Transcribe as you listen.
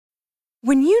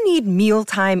When you need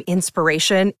mealtime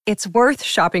inspiration, it's worth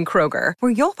shopping Kroger,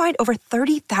 where you'll find over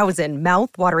 30,000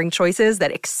 mouth-watering choices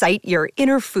that excite your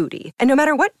inner foodie. And no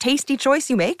matter what tasty choice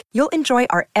you make, you'll enjoy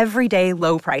our everyday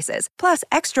low prices, plus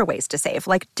extra ways to save,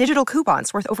 like digital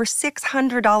coupons worth over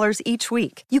 $600 each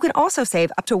week. You can also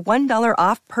save up to $1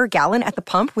 off per gallon at the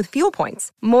pump with fuel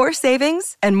points. More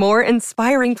savings and more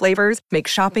inspiring flavors make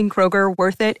shopping Kroger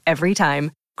worth it every time.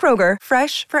 Kroger,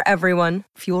 fresh for everyone.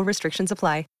 Fuel restrictions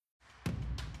apply.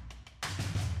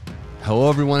 Hello,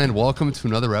 everyone, and welcome to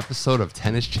another episode of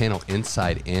Tennis Channel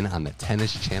Inside In on the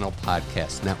Tennis Channel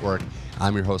Podcast Network.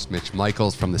 I'm your host, Mitch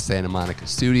Michaels from the Santa Monica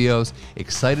studios.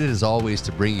 Excited as always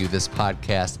to bring you this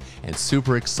podcast and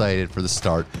super excited for the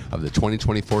start of the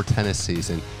 2024 tennis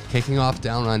season. Kicking off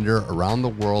down under around the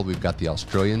world, we've got the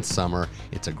Australian summer.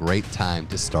 It's a great time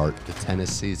to start the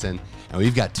tennis season. And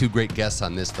we've got two great guests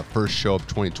on this, the first show of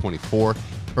 2024.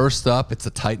 First up, it's a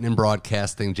Titan in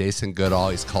broadcasting, Jason Goodall.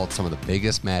 He's called some of the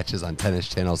biggest matches on Tennis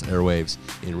Channel's airwaves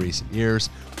in recent years.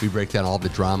 We break down all the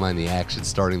drama and the action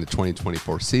starting the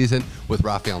 2024 season with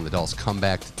Rafael Nadal's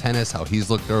comeback to tennis, how he's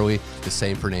looked early. The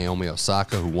same for Naomi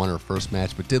Osaka, who won her first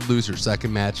match but did lose her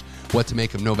second match. What to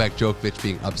make of Novak Djokovic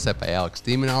being upset by Alex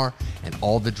de Minaur, and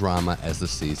all the drama as the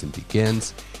season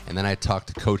begins. And then I talked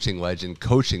to coaching legend,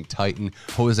 coaching titan,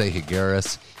 Jose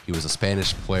Higueras. He was a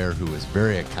Spanish player who was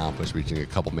very accomplished, reaching a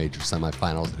couple major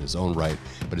semifinals in his own right.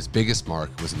 But his biggest mark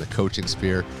was in the coaching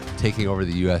sphere, taking over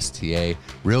the USTA,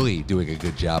 really doing a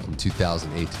good job from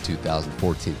 2008 to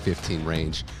 2014-15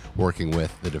 range, working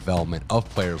with the development of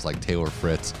players like Taylor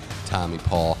Fritz, Tommy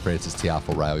Paul, Francis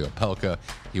Tiafoe, Riley Opelka.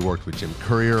 He worked with Jim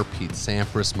Courier, Pete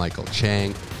Sampras, Michael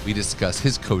Chang. We discuss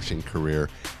his coaching career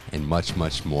and much,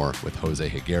 much more with Jose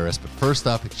Higueras. But first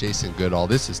up, it's Jason Goodall.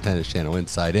 This is Tennis Channel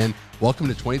Inside In. Welcome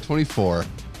to 2024.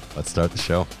 Let's start the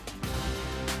show.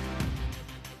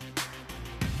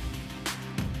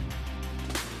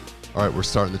 All right, we're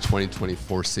starting the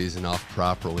 2024 season off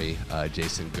properly.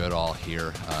 Jason Goodall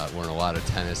here. We're in a lot of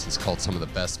tennis. He's called some of the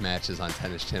best matches on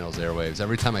Tennis Channel's airwaves.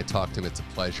 Every time I talk to him, it's a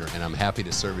pleasure, and I'm happy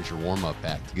to serve as your warm-up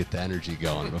act to get the energy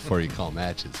going before you call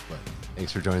matches. But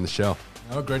thanks for joining the show.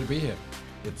 Oh, great to be here.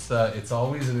 It's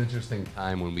always an interesting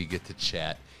time when we get to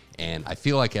chat, and I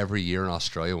feel like every year in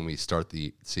Australia when we start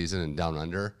the season and down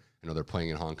under, I know they're playing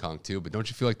in Hong Kong too, but don't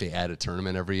you feel like they add a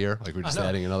tournament every year? Like we're just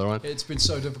adding another one? It's been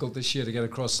so difficult this year to get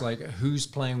across like who's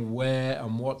playing where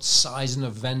and what size an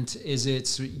event is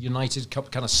it. United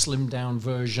Cup kind of slimmed down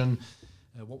version.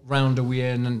 What round are we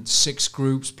in? And 6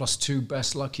 groups plus 2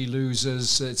 best lucky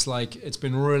losers. It's like it's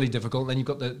been really difficult. Then you've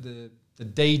got the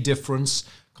day difference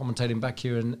commentating back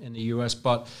here in the US.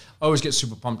 But I always get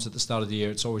super pumped at the start of the year.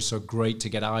 It's always so great to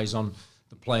get eyes on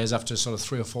the players after sort of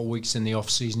 3 or 4 weeks in the off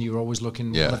season. You're always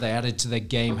looking, what have they added to their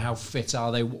game? How fit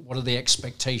are they? What are the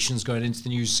expectations going into the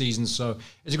new season? So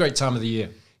it's a great time of the year.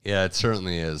 Yeah, it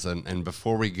certainly is. And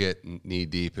before we get knee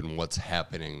deep in what's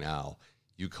happening now,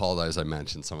 you called, as I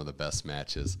mentioned, some of the best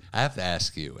matches. I have to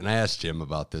ask you, and I asked Jim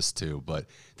about this too, but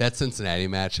that Cincinnati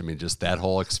match, I mean, just that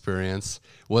whole experience,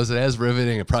 was it as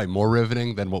riveting and probably more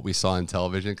riveting than what we saw on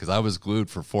television? Because I was glued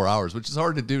for 4 hours, which is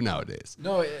hard to do nowadays.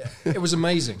 No, it was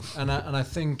amazing. And I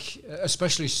think,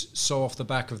 especially so off the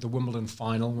back of the Wimbledon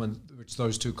final, which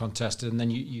those two contested, and then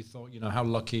you thought, how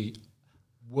lucky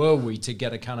were we to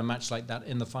get a kind of match like that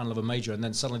in the final of a major, and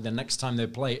then suddenly the next time they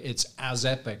play, it's as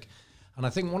epic. And I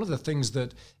think one of the things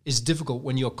that is difficult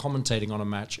when you're commentating on a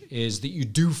match is that you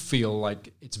do feel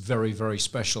like it's very, very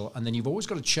special. And then you've always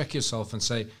got to check yourself and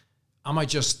say, am I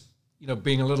just,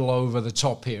 being a little over the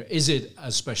top here? Is it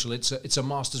as special? It's a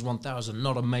Masters 1000,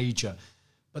 not a major.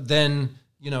 But then,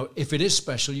 if it is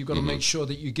special, you've got to make sure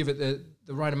that you give it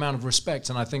the right amount of respect.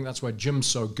 And I think that's where Jim's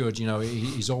so good.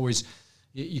 He's always,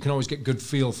 you can always get good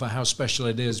feel for how special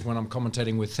it is when I'm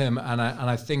commentating with him. And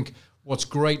I think what's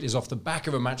great is off the back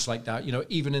of a match like that,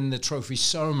 even in the trophy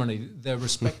ceremony, they're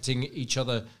respecting each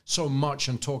other so much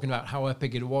and talking about how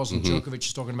epic it was. And Djokovic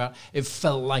is talking about it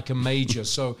felt like a major.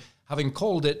 So having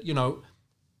called it,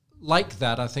 like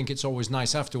that, I think it's always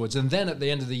nice afterwards. And then at the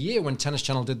end of the year, when Tennis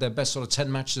Channel did their best sort of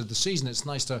 10 matches of the season, it's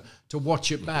nice to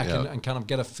watch it back and kind of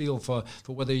get a feel for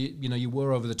whether you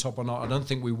were over the top or not. I don't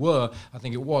think we were. I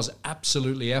think it was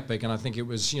absolutely epic, and I think it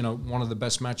was one of the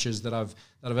best matches that I've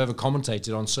ever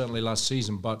commentated on, certainly last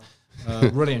season. But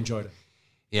really enjoyed it.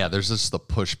 Yeah, there's just the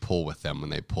push-pull with them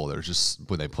when they pull.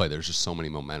 When they play, there's just so many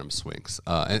momentum swings.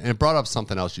 And it brought up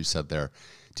something else you said there.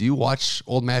 Do you watch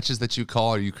old matches that you call?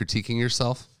 Are you critiquing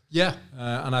yourself? Yeah,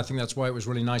 and I think that's why it was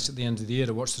really nice at the end of the year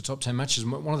to watch the top 10 matches.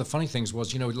 One of the funny things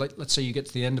was, let's say you get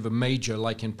to the end of a major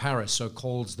like in Paris, so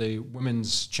called the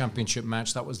Women's Championship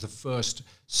match. That was the first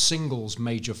singles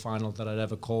major final that I'd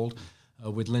ever called.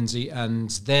 with Lindsay. And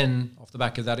then off the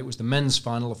back of that, it was the men's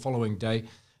final the following day.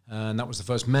 And that was the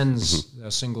first men's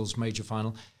singles major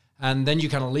final. And then you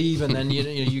kind of leave, and then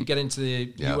you get into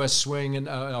the US swing and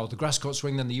the grass court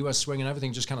swing, then the US swing, and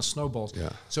everything just kind of snowballs. Yeah.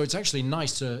 So it's actually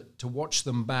nice to watch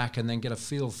them back and then get a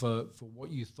feel for what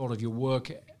you thought of your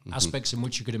work, aspects in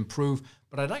which you could improve.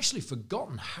 But I'd actually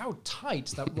forgotten how tight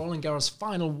that Roland Garros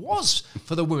final was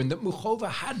for the women, that Muchova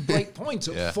had break point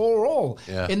at 4-all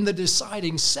in the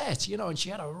deciding set, and she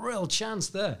had a real chance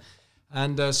there.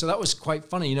 And so that was quite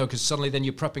funny, because suddenly then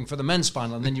you're prepping for the men's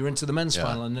final, and then you're into the men's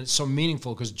final, and it's so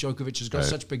meaningful because Djokovic has got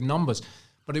such big numbers.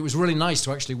 But it was really nice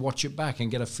to actually watch it back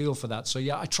and get a feel for that. So,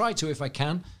 I try to if I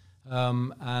can.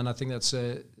 And I think that's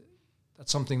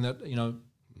something that,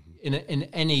 in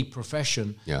any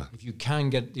profession, if you can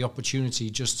get the opportunity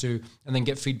just to, and then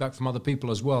get feedback from other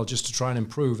people as well, just to try and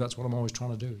improve, that's what I'm always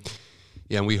trying to do.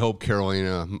 Yeah, and we hope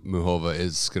Karolina Muchova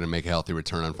is going to make a healthy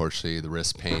return. Unfortunately, the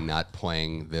wrist pain, not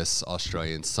playing this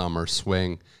Australian summer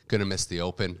swing, going to miss the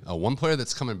Open. One player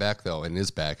that's coming back, though, and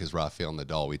is back, is Rafael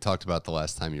Nadal. We talked about the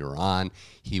last time you were on.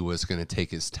 He was going to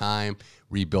take his time,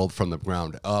 rebuild from the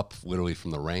ground up, literally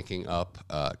from the ranking up,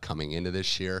 coming into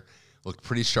this year. Looked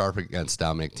pretty sharp against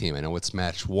Dominic Thiem. I know it's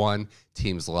match one.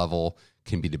 Team's level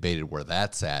can be debated where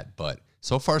that's at, but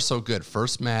so far, so good.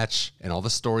 First match, and all the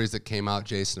stories that came out,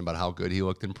 Jason, about how good he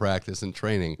looked in practice and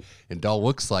training. And Nadal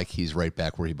looks like he's right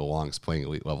back where he belongs, playing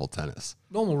elite-level tennis.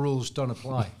 Normal rules don't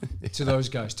apply to those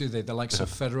guys, do they? The likes of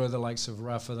Federer, the likes of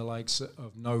Rafa, the likes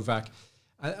of Novak.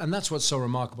 And that's what's so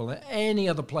remarkable. Any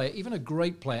other player, even a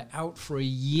great player, out for a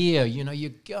year, you're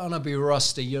going to be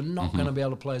rusty. You're not going to be able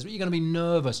to play as well. You're going to be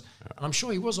nervous. And I'm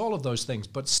sure he was all of those things,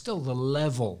 but still the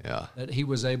level that he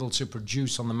was able to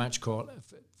produce on the match court.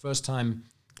 First time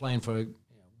playing for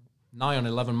nigh on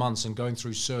 11 months and going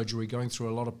through surgery, going through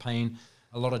a lot of pain,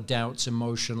 a lot of doubts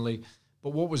emotionally.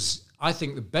 But what was, I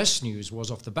think, the best news was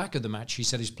off the back of the match, he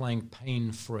said he's playing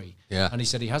pain-free. Yeah. And he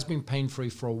said he has been pain-free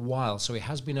for a while, so he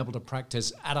has been able to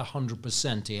practice at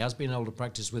 100%. He has been able to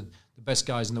practice with the best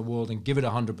guys in the world and give it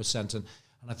 100%. And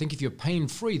I think if you're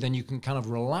pain-free, then you can kind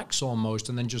of relax almost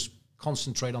and then just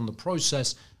concentrate on the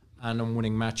process and on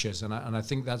winning matches. And I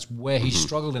think that's where he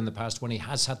struggled in the past, when he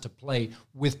has had to play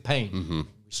with pain.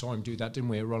 We saw him do that, didn't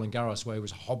we, at Roland Garros, where he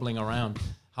was hobbling around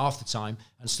half the time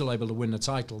and still able to win the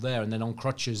title there, and then on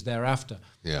crutches thereafter.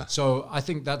 Yeah. So I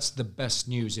think that's the best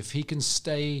news. If he can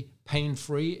stay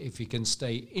pain-free, if he can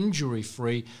stay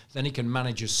injury-free, then he can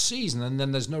manage a season, and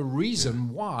then there's no reason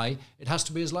why it has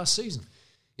to be his last season.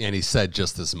 And he said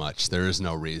just as much. There is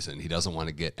no reason. He doesn't want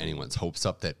to get anyone's hopes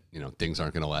up that, things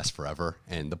aren't going to last forever.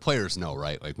 And the players know,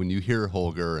 right? Like when you hear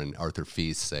Holger and Arthur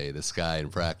Feast say, this guy in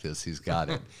practice, he's got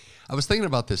it. I was thinking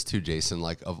about this too, Jason,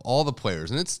 like of all the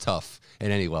players, and it's tough at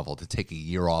any level to take a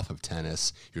year off of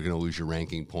tennis. You're going to lose your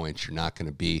ranking points. You're not going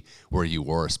to be where you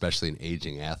were, especially an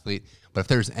aging athlete. But if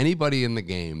there's anybody in the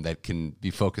game that can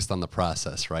be focused on the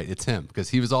process, right, it's him, because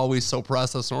he was always so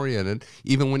process-oriented,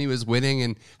 even when he was winning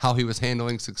and how he was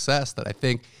handling success, that I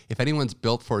think if anyone's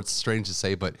built for, it's strange to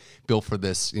say, but built for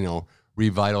this,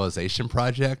 revitalization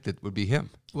project, it would be him.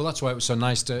 Well, that's why it was so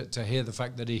nice to hear the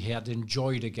fact that he had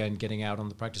enjoyed again getting out on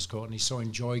the practice court, and he so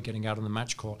enjoyed getting out on the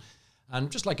match court. And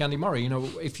just like Andy Murray,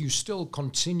 if you still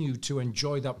continue to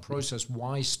enjoy that process,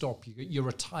 why stop? You're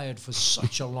retired for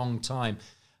such a long time.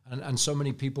 And so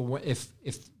many people, if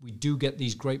we do get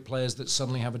these great players that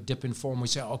suddenly have a dip in form, we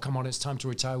say, oh, come on, it's time to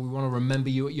retire. We want to remember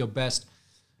you at your best.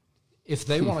 If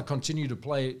they want to continue to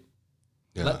play,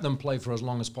 let them play for as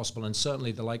long as possible. And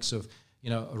certainly the likes of,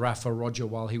 Rafa, Roger,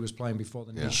 while he was playing before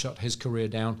then, he shut his career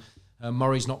down.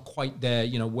 Murray's not quite there,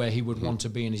 where he would want to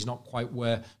be, and he's not quite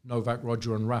where Novak,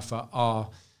 Roger, and Rafa are.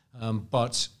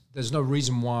 But there's no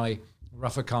reason why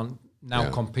Rafa can't now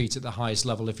compete at the highest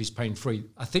level if he's pain-free.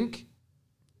 I think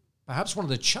perhaps one of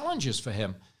the challenges for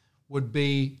him would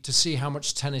be to see how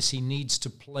much tennis he needs to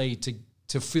play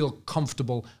to feel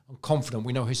comfortable and confident.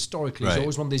 We know historically he's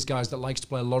always one of these guys that likes to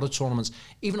play a lot of tournaments,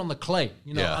 even on the clay.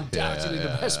 Undoubtedly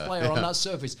the best player on that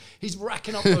surface. He's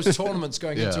racking up those tournaments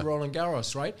going into Roland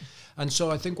Garros, right? And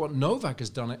so I think what Novak has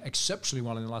done exceptionally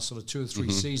well in the last sort of 2 or 3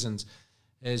 seasons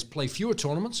is play fewer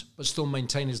tournaments, but still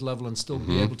maintain his level and still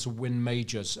be able to win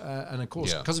majors. And of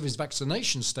course, because of his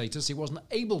vaccination status, he wasn't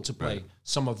able to play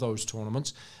some of those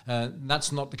tournaments.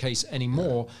 That's not the case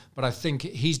anymore, but I think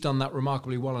he's done that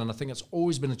remarkably well, and I think it's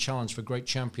always been a challenge for great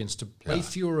champions to play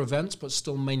fewer events, but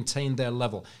still maintain their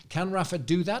level. Can Rafa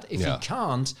do that? If he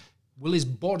can't, will his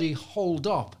body hold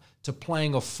up to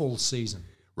playing a full season?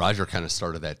 Roger kind of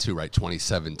started that too, right?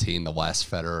 2017, the last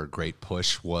Federer great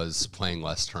push was playing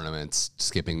less tournaments,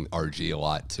 skipping RG a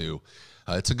lot too.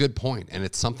 It's a good point, and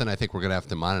it's something I think we're going to have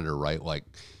to monitor, right? Like,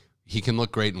 he can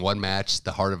look great in one match,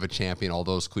 the heart of a champion. All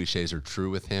those cliches are true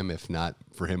with him, if not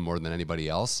for him more than anybody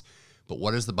else. But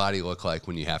what does the body look like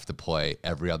when you have to play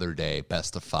every other day,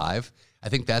 best of 5? I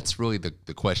think that's really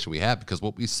the question we have, because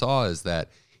what we saw is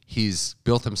that he's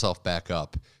built himself back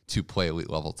up to play elite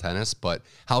level tennis, but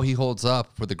how he holds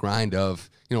up for the grind of,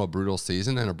 a brutal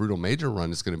season and a brutal major run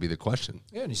is going to be the question.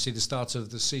 Yeah, and you see the start of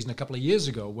the season a couple of years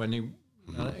ago when he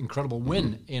incredible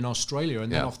win in Australia,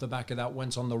 and then off the back of that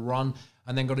went on the run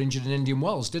and then got injured in Indian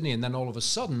Wells, didn't he? And then all of a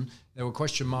sudden there were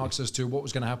question marks as to what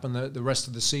was going to happen the rest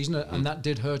of the season, and that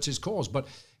did hurt his cause. But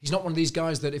he's not one of these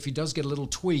guys that if he does get a little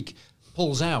tweak,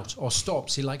 pulls out or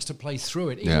stops. He likes to play through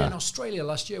it. Even in Australia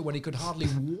last year when he could hardly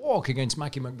walk against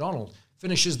Mackie McDonald,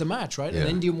 finishes the match, right? And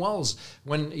Indian Wells,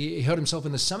 when he hurt himself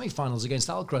in the semifinals against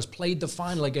Alcaraz, played the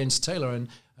final against Taylor, and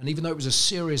even though it was a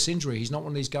serious injury, he's not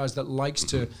one of these guys that likes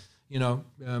to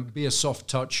be a soft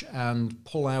touch and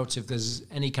pull out if there's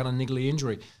any kind of niggly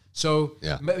injury. So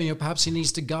perhaps he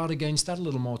needs to guard against that a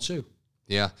little more too.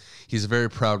 Yeah, he's a very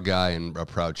proud guy and a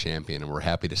proud champion, and we're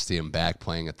happy to see him back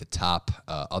playing at the top.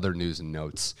 Other news and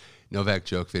notes, Novak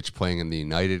Djokovic playing in the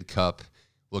United Cup.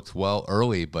 Looked well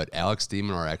early, but Alex de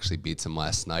Minaur actually beats him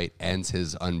last night, ends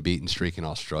his unbeaten streak in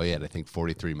Australia at, I think,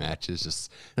 43 matches.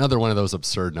 Just another one of those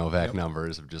absurd Novak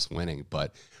numbers of just winning.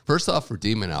 But first off, for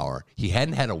de Minaur, he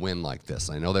hadn't had a win like this.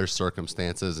 I know there's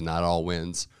circumstances, and not all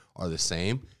wins are the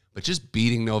same, but just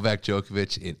beating Novak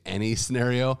Djokovic in any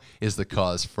scenario is the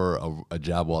cause for a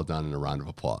job well done and a round of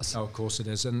applause. Oh, of course it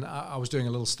is. And I was doing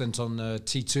a little stint on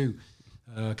T2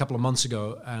 a couple of months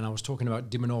ago, and I was talking about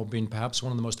de Minaur being perhaps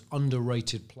one of the most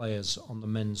underrated players on the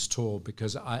men's tour,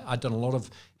 because I'd done a lot of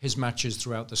his matches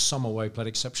throughout the summer where he played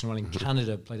exceptionally well in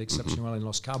Canada, played exceptionally well in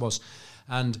Los Cabos,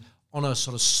 and on a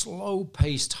sort of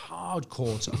slow-paced, hard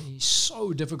court, he's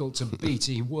so difficult to beat.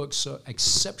 He works so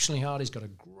exceptionally hard. He's got a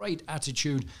great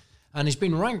attitude, and he's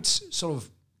been ranked sort of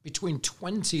between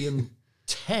 20 and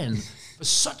 10 for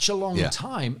such a long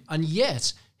time, and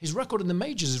yet his record in the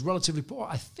majors is relatively poor.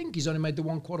 I think he's only made the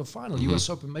one quarterfinal, US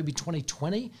Open, maybe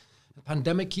 2020, the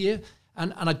pandemic year.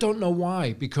 And I don't know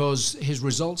why, because his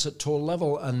results at tour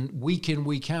level and week in,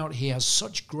 week out, he has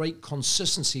such great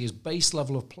consistency. His base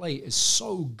level of play is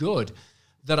so good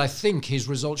that I think his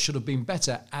results should have been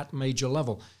better at major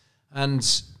level. And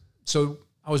so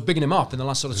I was bigging him up in the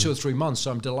last sort of 2 or 3 months,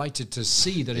 so I'm delighted to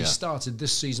see that he started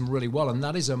this season really well, and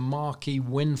that is a marquee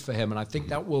win for him, and I think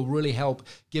that will really help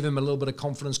give him a little bit of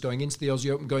confidence going into the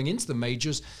Aussie Open, going into the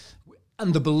majors,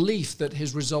 and the belief that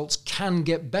his results can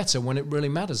get better when it really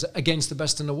matters against the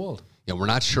best in the world. Yeah, we're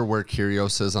not sure where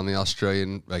Kyrgios is on the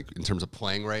Australian, in terms of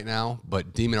playing right now,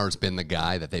 but de Minaur's been the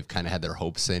guy that they've kind of had their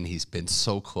hopes in. He's been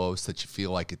so close that you feel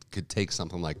like it could take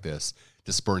something like this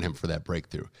to spurn him for that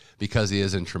breakthrough, because he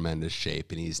is in tremendous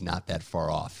shape and he's not that far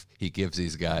off. He gives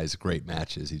these guys great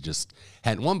matches. He just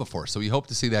hadn't won before, so we hope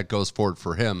to see that goes forward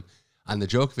for him. On the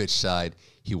Djokovic side,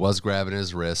 he was grabbing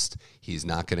his wrist. He's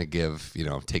not going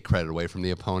to take credit away from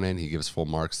the opponent. He gives full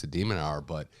marks to de Minaur,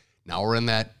 but now we're in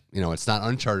that, it's not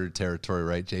uncharted territory,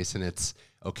 right, Jason? It's,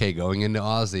 okay, going into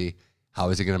Aussie, how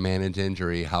is he going to manage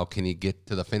injury? How can he get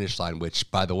to the finish line, which,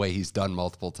 by the way, he's done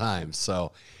multiple times.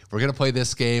 So if we're going to play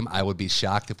this game, I would be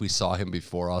shocked if we saw him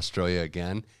before Australia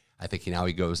again. I think now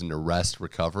he goes into rest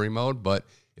recovery mode, but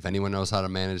if anyone knows how to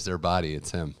manage their body,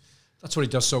 it's him. That's what he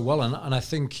does so well, and I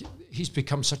think he's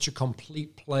become such a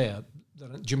complete player.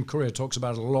 Jim Courier talks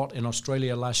about it a lot in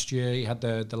Australia last year. He had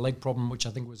the leg problem, which I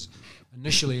think was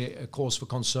initially a cause for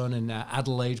concern in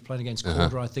Adelaide, playing against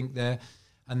Courier, I think, there.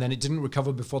 And then it didn't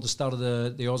recover before the start of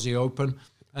the Aussie Open.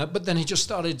 But then he just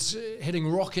started hitting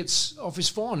rockets off his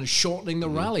forehand, shortening the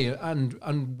rally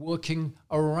and working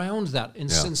around that in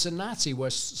Cincinnati,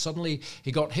 where suddenly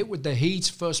he got hit with the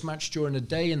heat, first match during the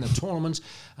day in the tournament,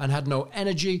 and had no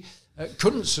energy,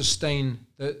 couldn't sustain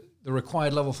the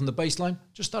required level from the baseline,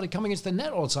 just started coming into the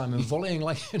net all the time and volleying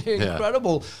like an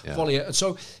incredible volleyer.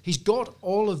 So he's got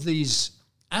all of these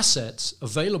assets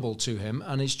available to him,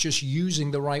 and it's just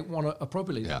using the right one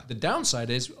appropriately. The downside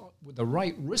is with the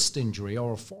right wrist injury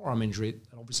or a forearm injury,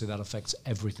 obviously that affects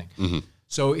everything.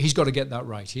 So he's got to get that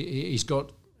right. He's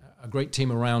got a great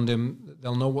team around him.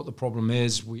 They'll know what the problem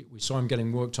is. We saw him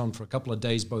getting worked on for a couple of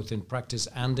days, both in practice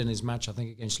and in his match, I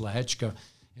think, against Lehechka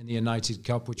in the United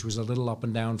Cup, which was a little up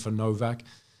and down for Novak.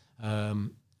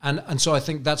 And so I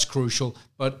think that's crucial.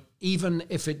 But even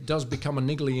if it does become a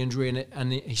niggly injury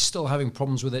and he's still having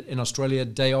problems with it in Australia,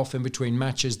 day off in between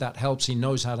matches, that helps. He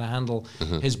knows how to handle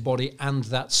his body and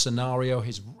that scenario.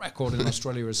 His record in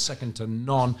Australia is second to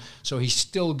none. So he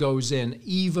still goes in,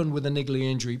 even with a niggly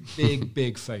injury,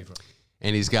 big favourite.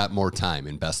 And he's got more time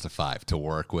in best of 5 to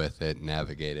work with it,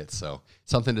 navigate it. So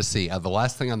something to see. The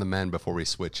last thing on the men before we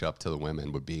switch up to the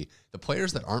women would be the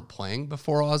players that aren't playing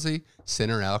before Aussie,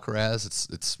 Sinner,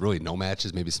 Alcaraz. It's really no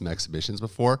matches, maybe some exhibitions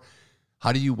before.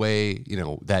 How do you weigh,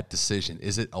 that decision?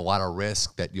 Is it a lot of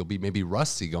risk that you'll be maybe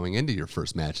rusty going into your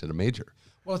first match at a major?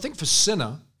 Well, I think for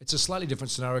Sinner, it's a slightly different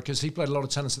scenario because he played a lot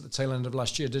of tennis at the tail end of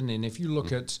last year, didn't he? And if you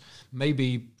look at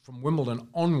maybe from Wimbledon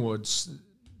onwards,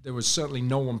 there was certainly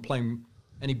no one playing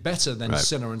any better than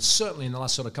Sinner. And certainly in the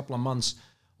last sort of couple of months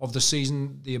of the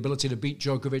season, the ability to beat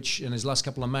Djokovic in his last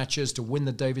couple of matches, to win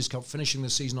the Davis Cup, finishing the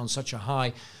season on such a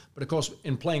high. But of course,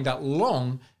 in playing that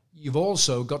long, you've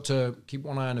also got to keep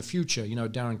one eye on the future.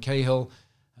 Darren Cahill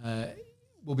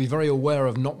will be very aware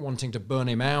of not wanting to burn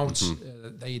him out.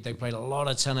 They played a lot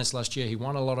of tennis last year. He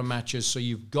won a lot of matches. So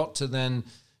you've got to then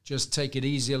just take it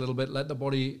easy a little bit, let the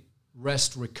body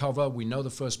rest, recover. We know the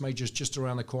first major is just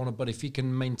around the corner, but if he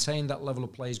can maintain that level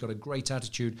of play, he's got a great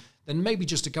attitude, then maybe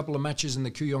just a couple of matches in the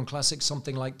Kooyong Classic,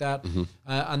 something like that.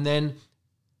 And then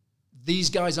these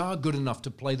guys are good enough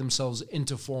to play themselves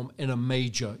into form in a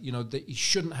major. He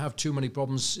shouldn't have too many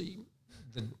problems.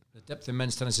 The depth in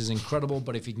men's tennis is incredible,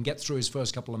 but if he can get through his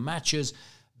first couple of matches,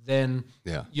 then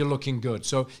you're looking good.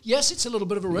 So, yes, it's a little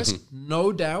bit of a risk,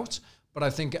 no doubt. But I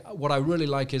think what I really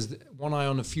like is one eye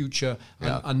on the future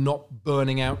and not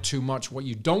burning out too much. What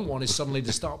you don't want is suddenly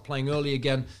to start playing early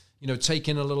again, take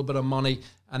in a little bit of money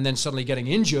and then suddenly getting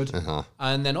injured.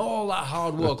 And then all that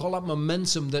hard work, all that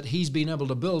momentum that he's been able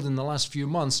to build in the last few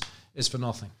months is for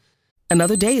nothing.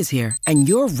 Another day is here and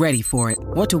you're ready for it.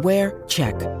 What to wear?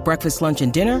 Check. Breakfast, lunch,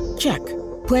 and dinner? Check.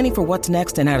 Planning for what's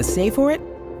next and how to save for it?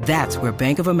 That's where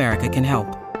Bank of America can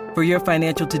help. For your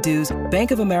financial to-dos,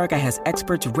 Bank of America has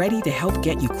experts ready to help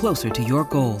get you closer to your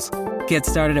goals. Get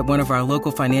started at one of our local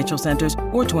financial centers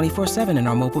or 24/7 in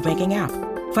our mobile banking app.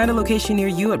 Find a location near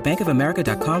you at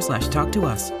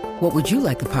bankofamerica.com/talktous. What would you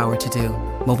like the power to do?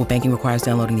 Mobile banking requires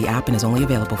downloading the app and is only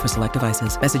available for select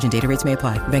devices. Message and data rates may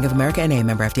apply. Bank of America N.A.,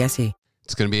 member FDIC.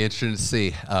 It's going to be interesting to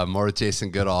see. More with Jason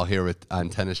Goodall here on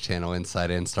Tennis Channel Inside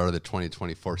In, start of the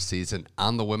 2024 season.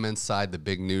 On the women's side, the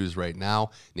big news right now,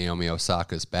 Naomi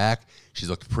Osaka's back. She's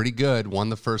looked pretty good, won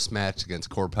the first match against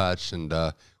Korpach, and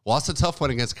lost a tough one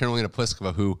against Karolina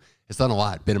Pliskova, who has done a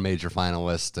lot, been a major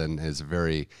finalist, and is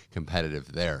very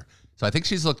competitive there. So I think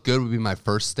she's looked good would be my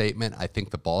first statement. I think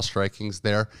the ball striking's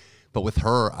there. But with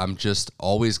her, I'm just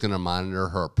always going to monitor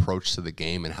her approach to the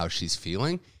game and how she's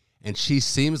feeling. And she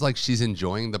seems like she's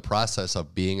enjoying the process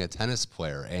of being a tennis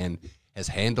player and has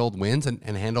handled wins and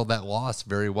handled that loss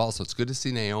very well. So it's good to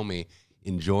see Naomi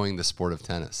enjoying the sport of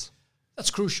tennis. That's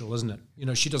crucial, isn't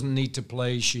it? She doesn't need to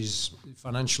play. She's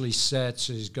financially set.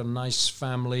 She's got a nice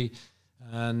family.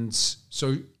 And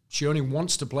so she only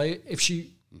wants to play if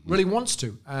she really wants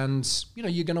to. And,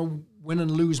 you're going to win and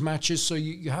lose matches, so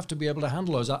you have to be able to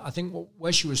handle those. I think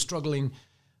where she was struggling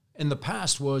in the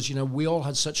past was, we all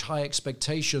had such high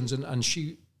expectations and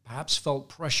she perhaps felt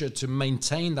pressure to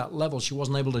maintain that level. She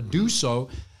wasn't able to do so.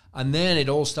 And then it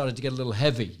all started to get a little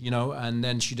heavy, and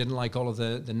then she didn't like all of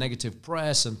the negative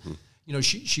press. And,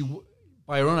 she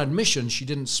by her own admission, she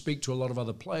didn't speak to a lot of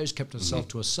other players, kept herself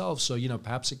to herself. So,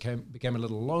 perhaps it became a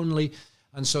little lonely.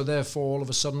 And so therefore, all of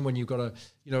a sudden, when you've got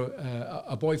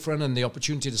a boyfriend and the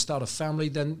opportunity to start a family,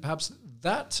 then perhaps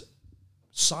that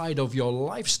side of your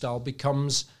lifestyle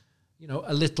becomes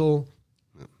a little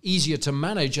easier to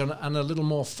manage and a little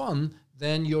more fun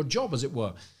than your job, as it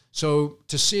were. So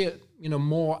to see it,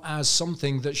 more as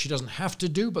something that she doesn't have to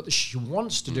do, but that she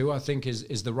wants to do, I think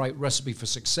is the right recipe for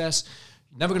success.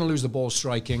 Never going to lose the ball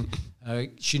striking.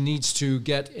 She needs to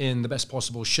get in the best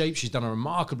possible shape. She's done a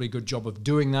remarkably good job of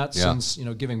doing that since,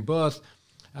 giving birth.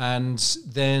 And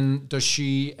then does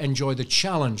she enjoy the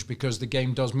challenge? Because the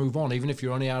game does move on. Even if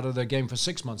you're only out of the game for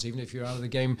 6 months, even if you're out of the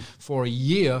game for a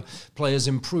year, players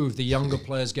improve. The younger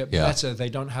players get better. They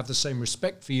don't have the same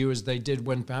respect for you as they did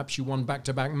when perhaps you won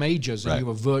back-to-back majors and you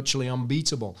were virtually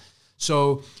unbeatable.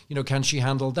 So, can she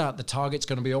handle that? The target's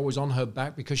going to be always on her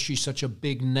back because she's such a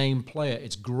big name player.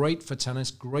 It's great for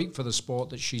tennis, great for the sport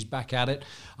that she's back at it.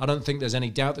 I don't think there's any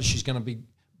doubt that she's going to be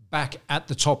back at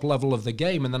the top level of the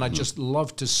game. And then I just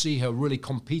love to see her really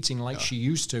competing like she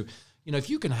used to. If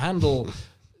you can handle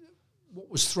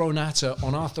what was thrown at her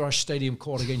on Arthur Ashe Stadium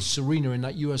court against Serena in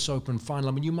that US Open final,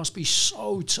 I mean, you must be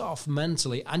so tough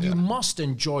mentally and you must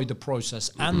enjoy the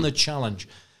process and the challenge.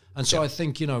 And so I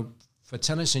think, for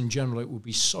tennis in general, it would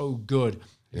be so good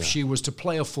if she was to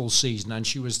play a full season and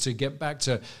she was to get back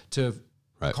to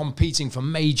competing for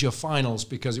major finals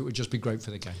because it would just be great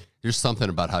for the game. There's something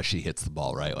about how she hits the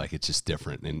ball, right? Like it's just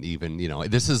different. And even,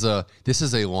 this is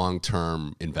a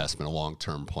long-term investment, a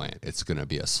long-term plan. It's going to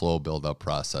be a slow build-up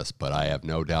process, but I have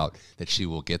no doubt that she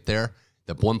will get there.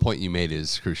 The one point you made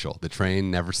is crucial. The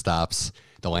train never stops.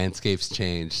 The landscape's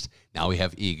changed. Now we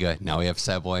have Iga. Now we have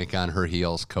Sabalenka on her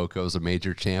heels. Coco's a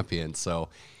major champion. So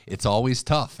it's always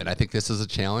tough. And I think this is a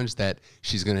challenge that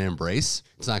she's going to embrace.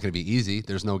 It's not going to be easy.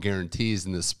 There's no guarantees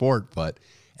in this sport, but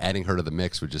adding her to the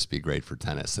mix would just be great for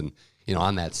tennis. And,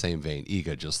 on that same vein,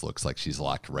 Iga just looks like she's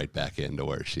locked right back into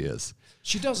where she is.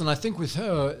 She does, and I think with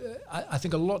her, I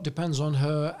think a lot depends on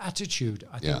her attitude.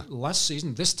 I think last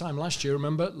season, this time last year,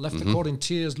 remember, left the court in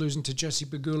tears, losing to Jessie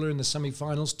Pegula in the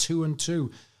semi-finals,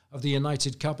 2-2 of the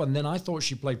United Cup. And then I thought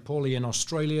she played poorly in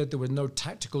Australia. There were no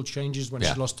tactical changes when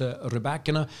she lost to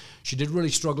Rybakina. She did really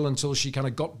struggle until she kind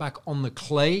of got back on the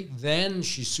clay. Then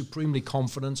she's supremely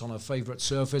confident on her favorite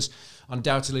surface.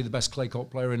 Undoubtedly the best clay court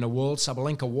player in the world.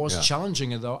 Sabalenka was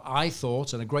challenging her, though, I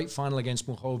thought, in a great final against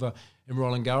Muchova in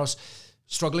Roland Garros.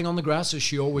 Struggling on the grass, as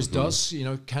she always does.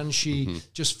 Can she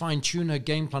just fine-tune her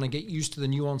game plan and get used to the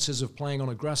nuances of playing on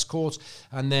a grass court?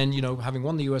 And then, having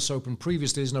won the US Open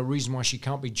previously, there's no reason why she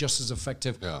can't be just as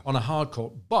effective on a hard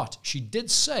court. But she did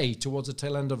say towards the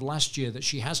tail end of last year that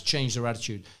she has changed her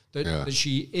attitude, that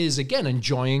she is, again,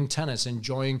 enjoying tennis,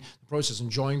 enjoying the process,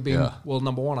 enjoying being world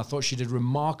number one. I thought she did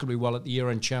remarkably well at the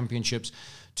year-end championships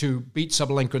to beat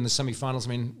Sabalenka in the semifinals. I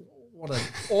mean, what an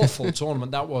awful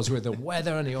tournament that was, with the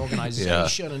weather and the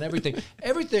organization and everything.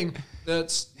 Everything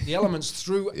that's the elements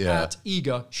threw at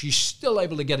Iga, she's still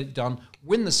able to get it done,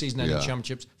 win the season-ending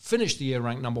championships, finish the year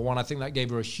ranked number one. I think that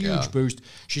gave her a huge boost.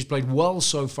 She's played well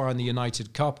so far in the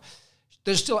United Cup.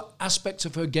 There's still aspects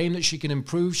of her game that she can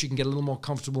improve. She can get a little more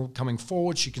comfortable coming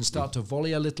forward. She can start to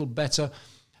volley a little better.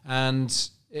 And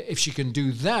if she can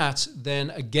do that, then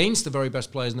against the very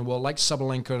best players in the world, like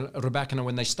Sabalenka, Rybakina,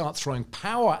 when they start throwing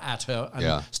power at her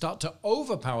and start to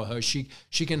overpower her, she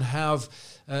can have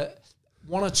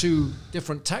one or two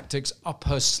different tactics up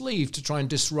her sleeve to try and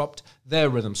disrupt their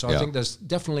rhythm. So I think there's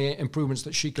definitely improvements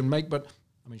that she can make, but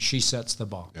she sets the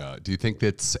bar. Do you think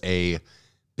that's a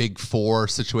big four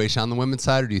situation on the women's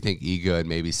side, or do you think Iga and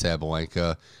maybe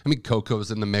Sabalenka?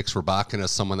 Coco's in the mix. Rybakina is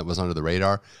someone that was under the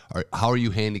radar. How are you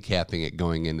handicapping it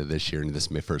going into this year, into this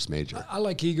first major? I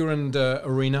like Iga and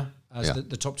Arena as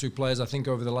the top two players. I think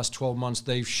over the last 12 months,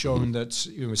 they've shown that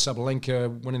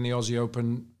Sabalenka winning the Aussie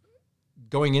Open,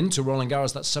 going into Roland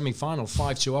Garros, that semi-final,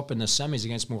 5-2 up in the semis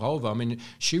against Muchova.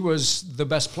 She was the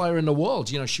best player in the world.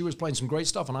 She was playing some great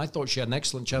stuff, and I thought she had an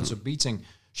excellent chance of beating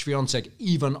Swiatek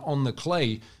even on the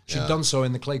clay. She'd done so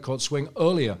in the clay court swing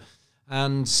earlier.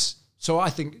 And so I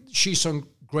think she's shown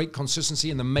great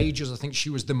consistency in the majors. I think she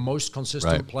was the most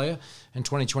consistent player in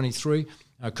 2023.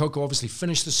 Coco obviously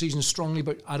finished the season strongly,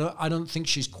 but I don't think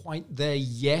she's quite there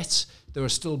yet. There are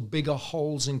still bigger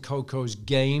holes in Coco's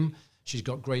game. She's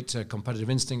got great competitive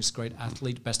instincts, great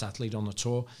athlete, best athlete on the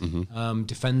tour,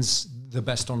 defends the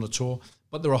best on the tour.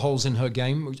 But there are holes in her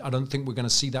game. I don't think we're going to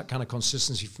see that kind of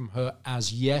consistency from her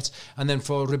as yet. And then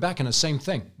for Rybakina, same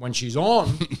thing. When she's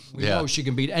on, we know she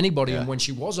can beat anybody. And when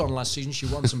she was on last season, she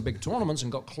won some big tournaments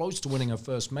and got close to winning her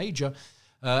first major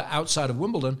outside of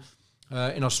Wimbledon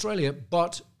in Australia.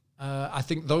 But I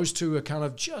think those two are kind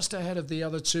of just ahead of the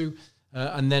other two.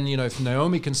 And then, if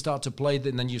Naomi can start to play,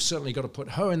 then you've certainly got to put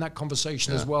her in that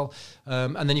conversation as well.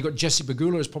 And then you've got Jessie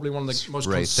Pegula, who's probably one of the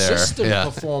most consistent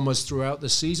performers throughout the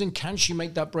season. Can she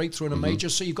make that breakthrough in a major?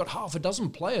 So you've got half a dozen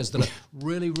players that are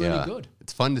really, really good.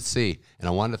 It's fun to see. And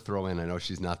I wanted to throw in, I know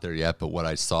she's not there yet, but what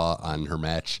I saw on her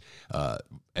match,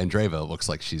 Andreeva looks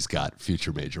like she's got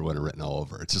future major winner written all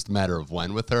over. It's just a matter of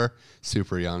when with her.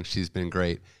 Super young. She's been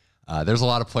great. There's a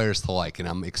lot of players to like, and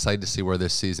I'm excited to see where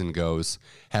this season goes.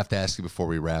 Have to ask you before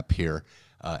we wrap here.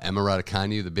 Emma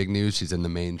Raducanu, the big news, she's in the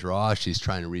main draw. She's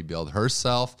trying to rebuild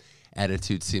herself.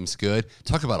 Attitude seems good.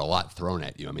 Talk about a lot thrown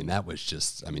at you. That was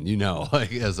just,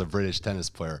 as a British tennis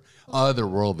player,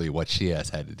 otherworldly what she has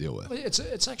had to deal with.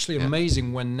 It's actually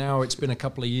amazing when now it's been a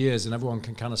couple of years and everyone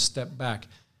can kind of step back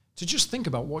to just think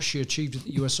about what she achieved at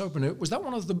the US Open. Was that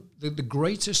one of the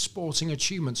greatest sporting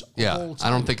achievements of all time? I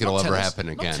don't think it'll ever happen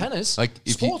again. Not tennis,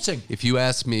 sporting. If you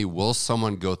ask me, will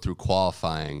someone go through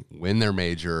qualifying, win their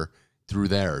major through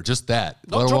there, just that,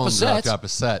 let alone drop a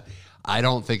set, I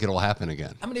don't think it'll happen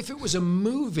again. If it was a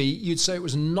movie, you'd say it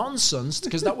was nonsense,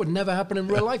 because that would never happen in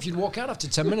real life. You'd walk out after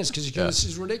 10 minutes because you go, this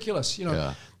is ridiculous.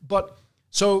 But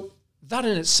so that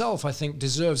in itself, I think,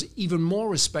 deserves even more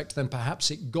respect than perhaps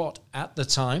it got at the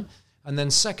time. And then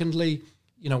secondly,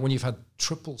 when you've had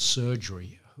triple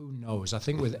surgery, who knows? I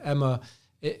think with Emma,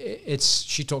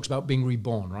 she talks about being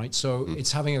reborn, right? So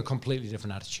it's having a completely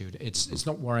different attitude. It's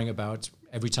not worrying about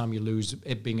every time you lose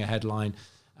it being a headline,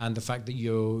 and the fact that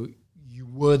you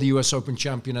were the US Open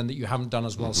champion and that you haven't done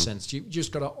as well since. You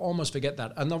just got to almost forget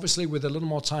that. And obviously with a little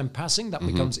more time passing, that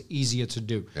becomes easier to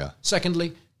do. Yeah.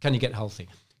 Secondly, can you get healthy?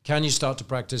 Can you start to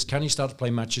practice? Can you start to play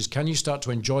matches? Can you start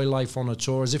to enjoy life on a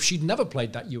tour as if she'd never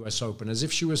played that US Open, as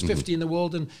if she was 50 in the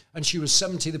world and she was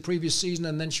 70 the previous season,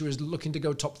 and then she was looking to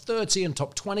go top 30 and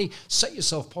top 20? Set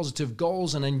yourself positive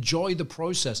goals and enjoy the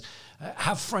process.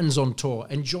 Have friends on tour.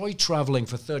 Enjoy traveling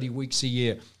for 30 weeks a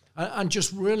year. And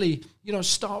just really,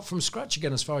 start from scratch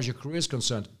again as far as your career is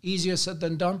concerned. Easier said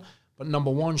than done. But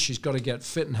number one, she's got to get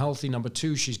fit and healthy. Number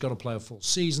two, she's got to play a full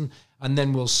season. And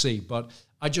then we'll see. But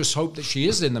I just hope that she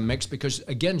is in the mix because,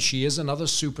 again, she is another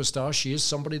superstar. She is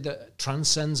somebody that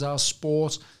transcends our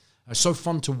sport. So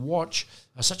fun to watch.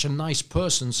 Such a nice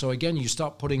person. So, again, you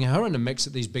start putting her in the mix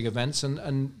at these big events.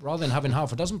 And rather than having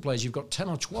half a dozen players, you've got 10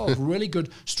 or 12 really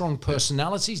good, strong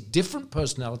personalities, different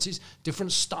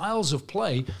styles of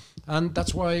play. And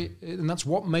that's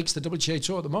what makes the WTA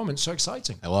Tour at the moment so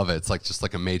exciting. I love it. It's just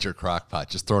like a major crock pot.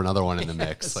 Just throw another one in the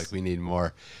mix. Like we need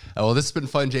more. Well, this has been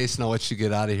fun, Jason. I'll let you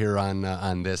get out of here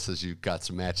on this as you've got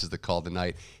some matches to call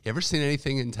tonight. You ever seen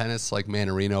anything in tennis like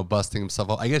Mannarino busting himself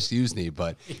open? I guess Usney,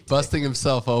 but busting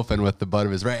himself open with the butt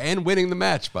of his right and winning the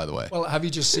match, by the way. Well, have you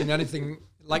just seen anything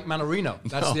like Mannarino?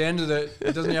 That's the end of it.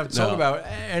 He doesn't have to talk about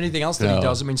anything else that he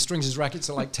does. I mean, strings his rackets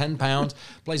at like 10 pounds,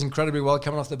 plays incredibly well,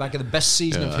 coming off the back of the best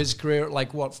season of his career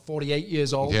at 48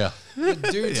 years old. Yeah. The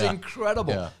dude's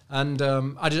incredible. Yeah. And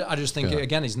I just think,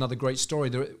 again, he's another great story.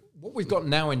 What we've got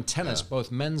now in tennis,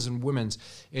 both men's and women's,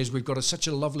 is we've got such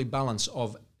a lovely balance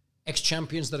of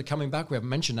ex-champions that are coming back. We haven't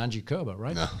mentioned Angie Kerber,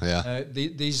 right?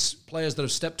 These players that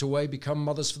have stepped away, become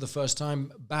mothers for the first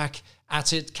time, back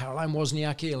at it. Caroline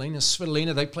Wozniacki, Elena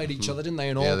Svitolina, they played each other, didn't they,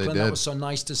 in Auckland? That was so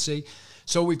nice to see.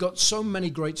 So we've got so many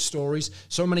great stories,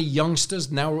 so many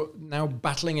youngsters now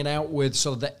battling it out with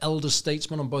sort of the elder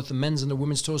statesmen on both the men's and the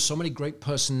women's tours, so many great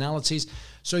personalities.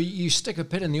 So you stick a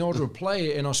pin in the order of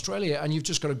play in Australia and you've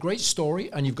just got a great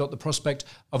story and you've got the prospect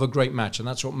of a great match. And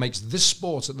that's what makes this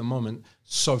sport at the moment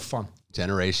so fun.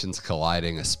 Generations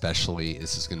colliding, especially.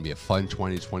 This is going to be a fun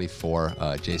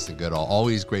 2024. Jason Goodall,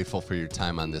 always grateful for your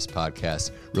time on this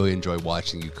podcast. Really enjoy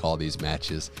watching you call these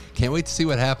matches. Can't wait to see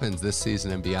what happens this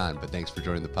season and beyond. But thanks for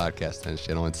joining the podcast, Tennis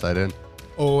Channel Inside In.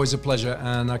 Always a pleasure,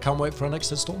 and I can't wait for our next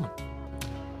installment.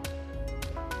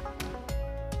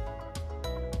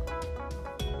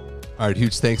 All right,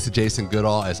 huge thanks to Jason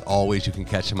Goodall. As always, you can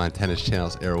catch him on Tennis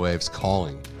Channel's airwaves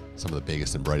calling some of the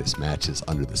biggest and brightest matches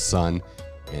under the sun.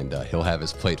 And he'll have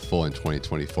his plate full in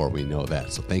 2024. We know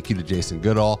that. So thank you to Jason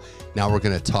Goodall. Now we're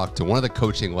going to talk to one of the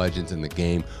coaching legends in the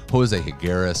game, Jose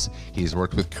Higueras. He's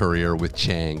worked with Courier, with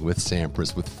Chang, with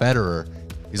Sampras, with Federer.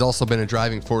 He's also been a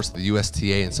driving force at the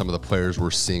USTA, and some of the players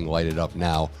we're seeing lighted up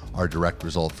now are a direct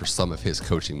result for some of his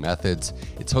coaching methods.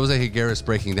 It's Jose Higueras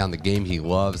breaking down the game he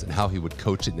loves and how he would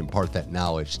coach it and impart that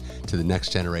knowledge to the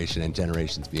next generation and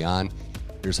generations beyond.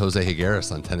 Here's Jose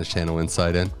Higueras on Tennis Channel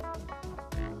Inside In.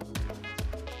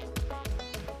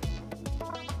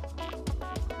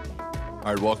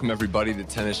 All right, welcome everybody to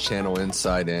Tennis Channel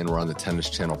Inside In. We're on the Tennis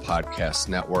Channel Podcast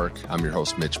Network. I'm your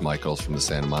host, Mitch Michaels from the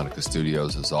Santa Monica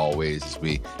studios, as always, as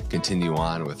we continue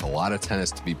on with a lot of tennis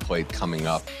to be played coming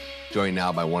up. Joined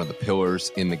now by one of the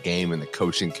pillars in the game and the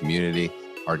coaching community.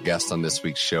 Our guest on this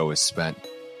week's show has spent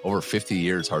over 50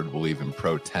 years, hard to believe, in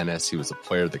pro tennis. He was a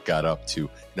player that got up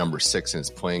to number 6 in his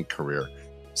playing career.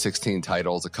 16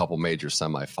 titles, a couple major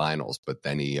semifinals, but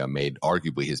then he made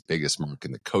arguably his biggest mark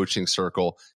in the coaching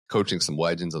circle, coaching some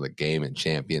legends of the game and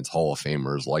champions, Hall of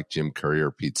Famers like Jim Courier,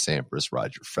 Pete Sampras,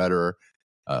 Roger Federer.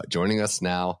 Joining us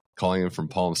now, calling in from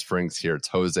Palm Springs here, it's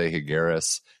Jose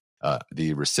Higueras,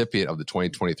 the recipient of the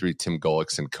 2023 Tim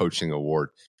Gullickson Coaching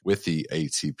Award with the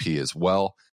ATP as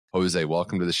well. Jose,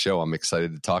 welcome to the show. I'm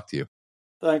excited to talk to you.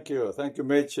 Thank you. Thank you,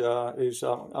 Mitch.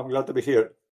 I'm glad to be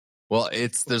here. Well,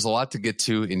 there's a lot to get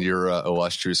to in your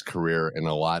illustrious career and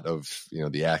a lot of, the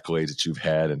accolades that you've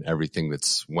had and everything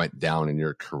that's went down in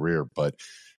your career. But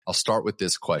I'll start with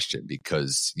this question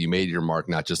because you made your mark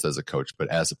not just as a coach, but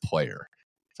as a player.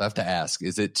 So I have to ask,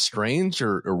 is it strange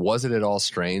or was it at all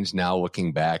strange now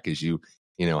looking back as you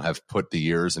have put the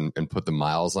years and put the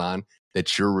miles on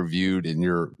that you're reviewed and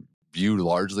you're viewed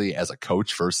largely as a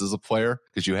coach versus a player?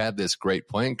 Because you had this great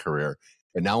playing career.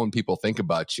 But now when people think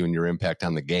about you and your impact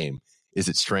on the game, is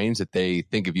it strange that they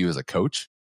think of you as a coach?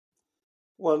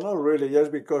 Well, not really,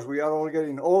 just because we are all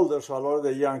getting older, so a lot of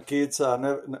the young kids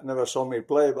never saw me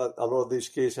play, but a lot of these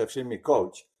kids have seen me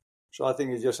coach. So I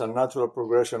think it's just a natural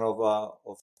progression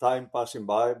of time passing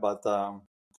by, but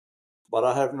but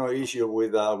I have no issue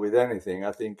with anything.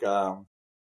 I think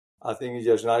it's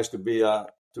just nice to be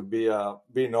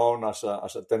known as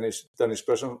a tennis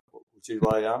person, which is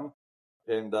what I am.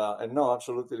 And no,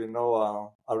 absolutely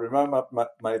no. I remember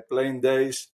my playing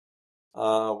days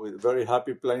with very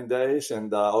happy playing days,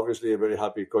 and obviously a very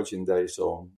happy coaching day.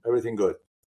 So everything good.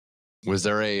 Was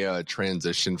there a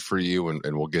transition for you,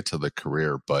 and we'll get to the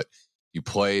career, but you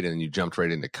played and you jumped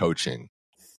right into coaching.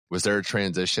 Was there a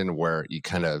transition where you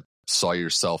kind of saw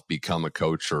yourself become a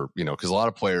coach, or, because a lot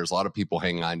of people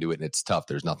hang on to it and it's tough.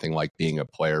 There's nothing like being a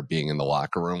player, being in the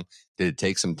locker room. Did it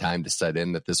take some time to set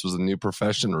in that this was a new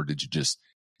profession, or did you just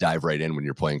dive right in when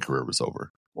your playing career was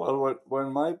over? Well,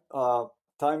 when my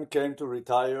time came to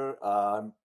retire,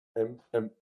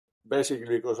 and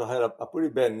basically because I had a pretty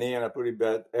bad knee and a pretty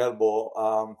bad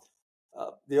elbow,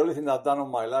 the only thing I've done in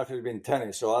my life has been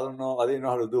tennis. So I didn't know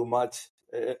how to do much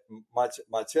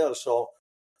else. So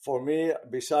for me,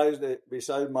 besides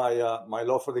my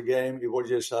love for the game, it was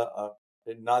just a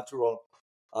natural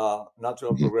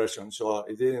progression. So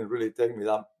it didn't really take me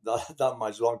that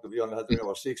much long, to be honest. I took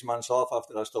about 6 months off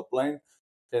after I stopped playing,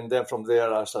 and then from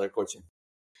there I started coaching.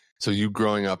 So you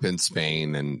growing up in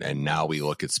Spain, and now we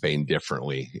look at Spain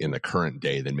differently in the current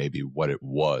day than maybe what it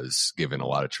was, given a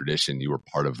lot of tradition. You were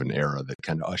part of an era that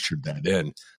kind of ushered that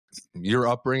in. Your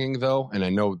upbringing, though, and I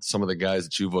know some of the guys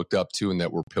that you've looked up to and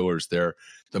that were pillars there,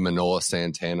 the Manola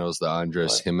Santanos, the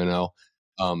Andres Jimeno,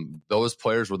 those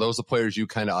players, were those the players you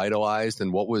kind of idolized?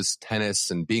 And what was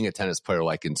tennis and being a tennis player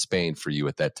like in Spain for you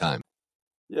at that time?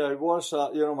 Yeah, it was,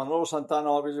 Manolo Santana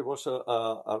obviously was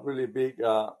a really big,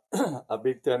 a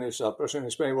big tennis person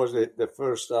in Spain. He was the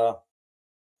first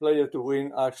player to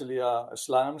win actually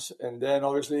slams. And then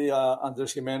obviously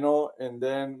Andres Jimeno, and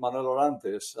then Manuel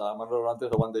Orantes. Manuel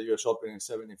Orantes won the US Open in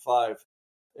 75.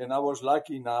 And I was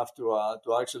lucky enough to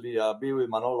actually be with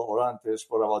Manolo Orantes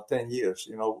for about 10 years,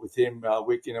 with him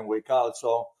week in and week out.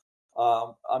 So,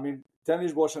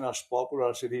 tennis wasn't as popular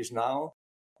as it is now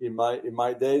in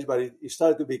my days, but it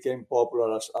started to become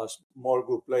popular as more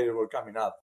good players were coming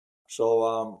up.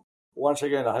 So once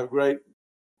again, I have great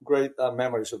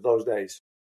memories of those days.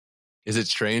 Is it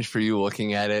strange for you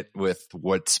looking at it with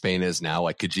what Spain is now?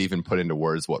 Like, could you even put into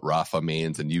words what Rafa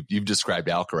means? And you've described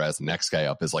Alcaraz, the next guy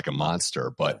up, as like a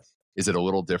monster, but is it a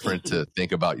little different to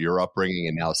think about your upbringing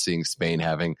and now seeing Spain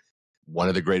having one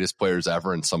of the greatest players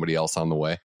ever and somebody else on the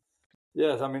way?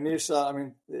 Yes,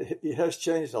 it has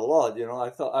changed a lot. I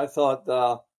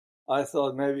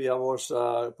thought maybe I was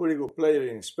a pretty good player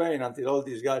in Spain until all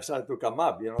these guys started to come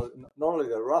up. Not only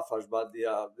the Rafas, but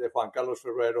the Juan Carlos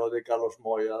Ferrero, the Carlos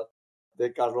Moya,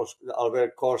 the Carlos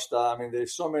Albert Costa.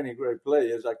 There's so many great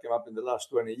players that came up in the last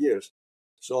 20 years.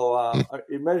 So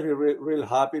it makes me real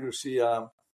happy to see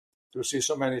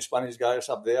so many Spanish guys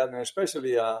up there, and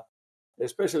especially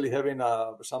having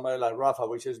somebody like Rafa,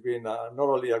 which has been not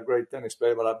only a great tennis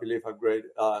player, but I believe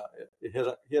he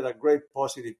had a great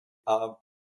positive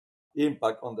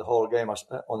impact on the whole game as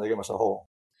a whole.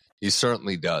 He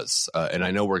certainly does. And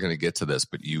I know we're going to get to this,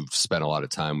 but you've spent a lot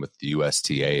of time with the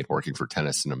USTA and working for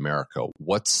tennis in America.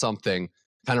 What's something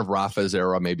kind of Rafa's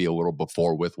era, maybe a little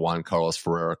before with Juan Carlos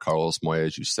Ferrero, Carlos Moya,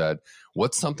 as you said,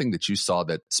 what's something that you saw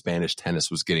that Spanish tennis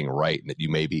was getting right and that you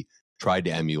maybe tried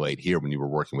to emulate here when you were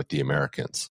working with the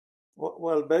Americans?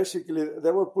 Well, basically,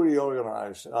 they were pretty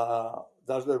organized.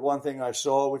 That's the one thing I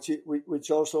saw, which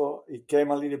also it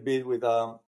came a little bit with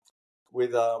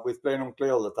playing on clay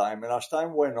all the time. And as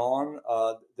time went on,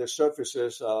 the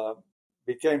surfaces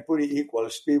became pretty equal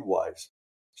speed-wise.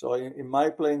 So in my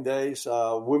playing days,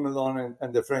 Wimbledon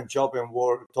and the French Open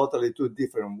were totally two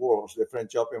different worlds. The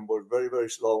French Open was very, very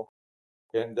slow,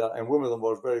 and Wimbledon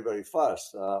was very, very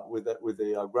fast with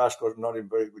the grass court not in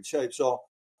very good shape. So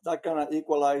that kind of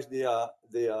equalized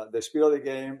the speed of the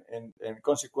game, and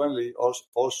consequently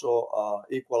also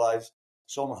equalized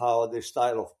somehow the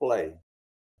style of play.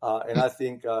 And I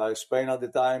think Spain at the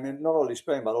time, and not only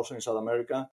Spain but also in South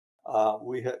America,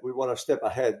 we were a step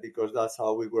ahead because that's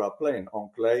how we grew up playing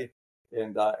on clay,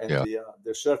 and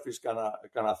the surface kind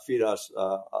of fit us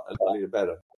a little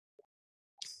better.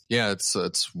 Yeah,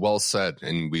 it's well said,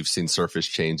 and we've seen surface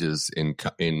changes in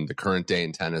the current day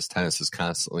in tennis. Tennis is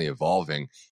constantly evolving.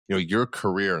 Your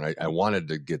career, and I wanted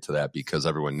to get to that because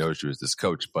everyone knows you as this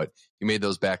coach, but you made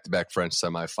those back-to-back French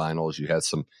semifinals. You had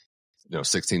some,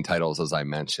 16 titles, as I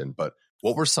mentioned. But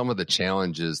what were some of the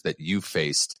challenges that you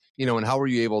faced, and how were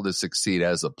you able to succeed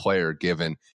as a player,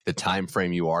 given the time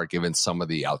frame you are, given some of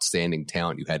the outstanding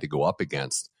talent you had to go up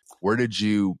against? Where did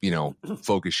you,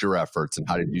 focus your efforts, and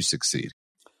how did you succeed?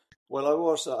 Well, I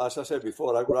was, as I said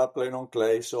before, I grew up playing on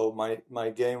clay, so my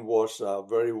game was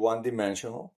very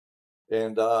one-dimensional.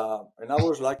 And I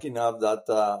was lucky enough that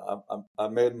I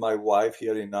met my wife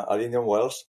here at Indian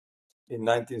Wells in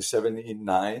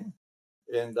 1979,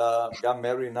 and got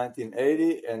married in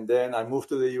 1980. And then I moved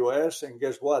to the U.S. And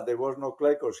guess what? There was no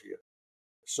clay courts here,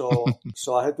 so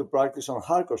I had to practice on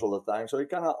hard courts all the time. So it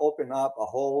kind of opened up a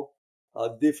whole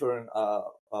different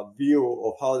view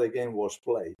of how the game was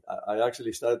played. I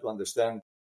actually started to understand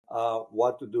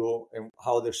what to do and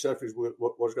how the surface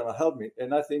was going to help me.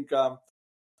 And I think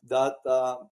that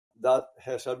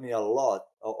has helped me a lot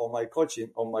on my coaching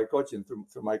through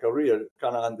my career.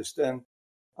 Kind of understand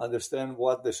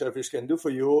what the surface can do for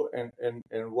you, and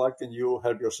what can you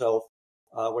help yourself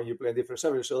when you play different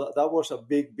surfaces. So that was a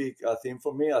big thing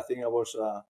for me. I think I was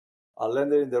I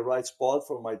landed in the right spot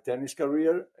for my tennis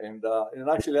career, and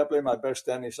actually I played my best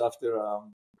tennis after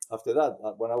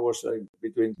that, when I was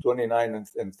between 29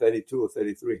 and 32 or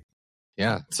 33.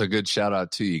 Yeah, it's a good shout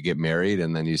out too. You get married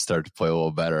and then you start to play a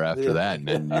little better after that, and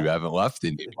then you haven't left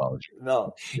Indian Wells.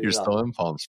 No, you're still in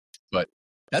Palm Springs. But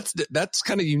that's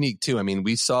kind of unique too. I mean,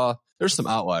 we saw there's some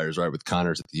outliers, right, with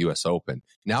Connors at the U.S. Open.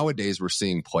 Nowadays, we're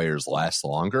seeing players last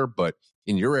longer, but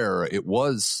in your era, it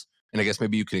was, and I guess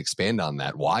maybe you can expand on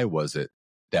that. Why was it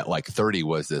that like 30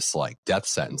 was this like death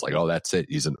sentence? Like, oh, that's it.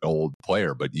 He's an old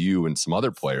player, but you and some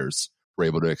other players were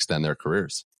able to extend their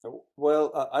careers.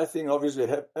 Well, I think obviously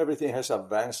everything has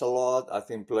advanced a lot. I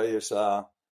think players, they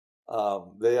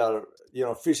are,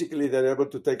 physically they're able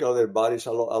to take care of their bodies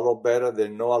a lot better. They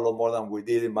know a lot more than we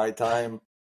did in my time.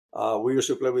 We used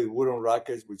to play with wooden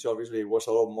rackets, which obviously was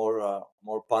a lot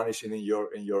more punishing in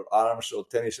your arms. So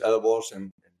tennis elbows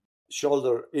and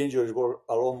shoulder injuries were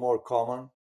a lot more common.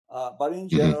 But in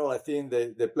general, I think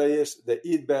the players, they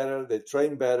eat better, they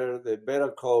train better, they're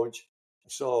better coached.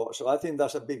 So I think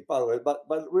that's a big part of it. But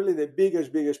really the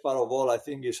biggest part of all, I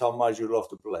think, is how much you love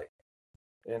to play.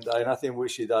 And I think we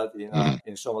see that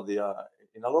in some of the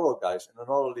in a lot of guys, and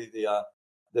not only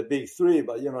the big three,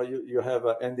 but you have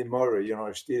Andy Murray.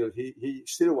 Still he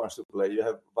still wants to play. You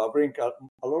have Wawrinka,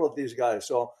 a lot of these guys.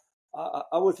 So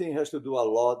I would think it has to do a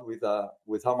lot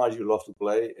with how much you love to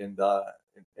play, and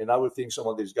I would think some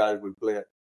of these guys will play.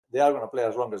 They are going to play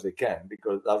as long as they can,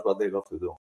 because that's what they love to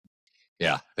do.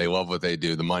 Yeah, they love what they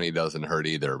do. The money doesn't hurt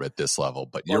either at this level.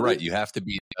 But you're right; you have to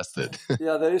be invested.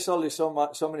 Yeah, there is only so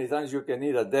many times you can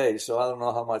eat a day. So I don't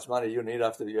know how much money you need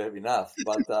after you have enough.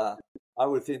 But I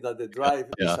would think that the drive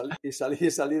is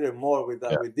a little more with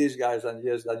these guys than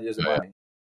just the money.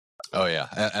 Oh yeah,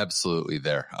 absolutely.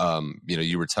 There,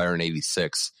 you retire in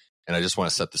 '86, and I just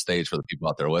want to set the stage for the people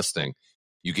out there listening.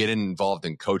 You get involved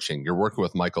in coaching. You're working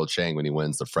with Michael Chang when he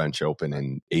wins the French Open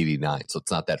in '89, so it's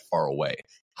not that far away.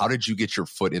 How did you get your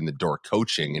foot in the door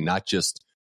coaching, and not just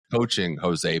coaching,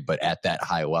 Jose, but at that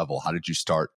high level? How did you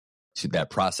start to that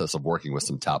process of working with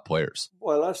some top players?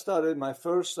 Well, I started my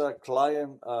first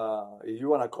client, if you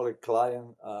want to call it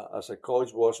client, as a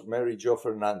coach, was Mary Jo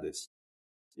Fernandez.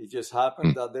 It just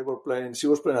happened that she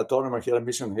was playing a tournament here in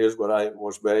Mission Hills, where I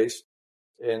was based.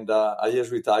 And I just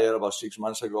retired about 6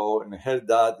 months ago, and her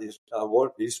dad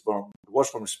was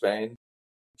from Spain.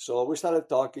 So we started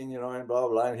talking, and blah, blah,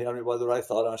 blah, and he asked me what I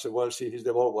thought. And I said, well, he's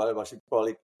the ball well, but he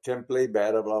probably can play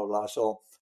better, blah, blah, blah. So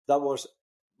that was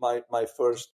my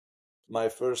first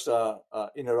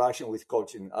interaction with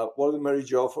coaching. I worked with Mary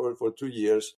Jo for 2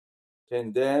 years.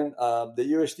 And then the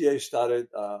USTA started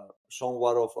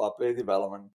somewhat of player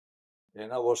development.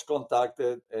 And I was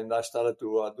contacted, and I started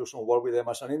to do some work with them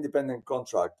as an independent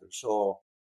contractor. So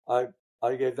I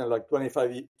gave them like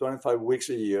 25 weeks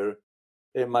a year.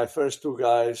 And my first two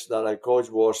guys that I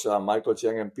coached was Michael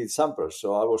Chang and Pete Sampras.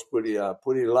 So I was pretty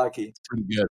lucky. Pretty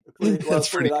good.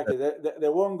 Pretty lucky. They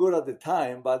weren't good at the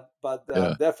time, but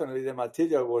definitely the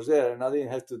material was there, and I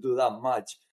didn't have to do that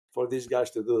much for these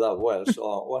guys to do that well.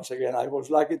 So once again, I was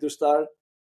lucky to start,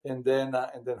 and then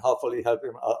hopefully help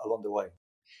him along the way.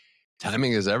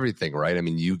 Timing is everything, right? I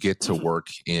mean, you get to work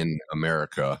in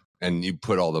America, and you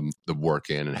put all the work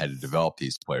in and had to develop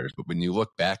these players. But when you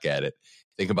look back at it,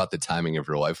 think about the timing of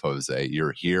your life, Jose.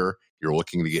 You're here, you're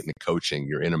looking to get into coaching,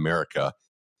 you're in America,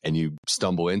 and you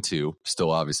stumble into, still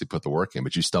obviously put the work in,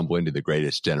 but you stumble into the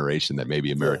greatest generation that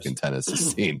maybe American tennis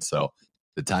has seen. So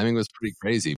the timing was pretty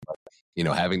crazy. But,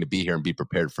 having to be here and be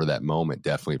prepared for that moment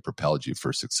definitely propelled you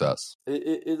for success.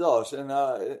 It does.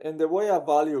 And the way I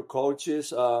value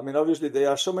coaches, obviously there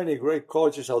are so many great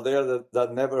coaches out there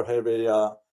that never have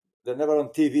they're never on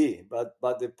TV,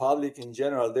 but the public in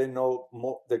general, they know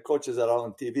more, the coaches that are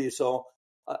on TV. So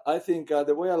I think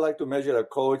the way I like to measure a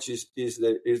coach is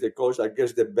the coach that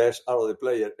gets the best out of the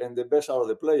player, and the best out of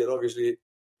the player, obviously,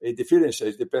 it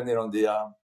differentiates depending on the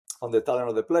talent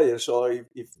of the player. So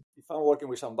if I'm working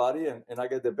with somebody and I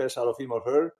get the best out of him or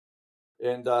her,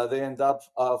 and they end up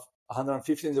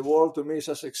 150 in the world. To me, is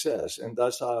a success, and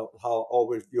that's how I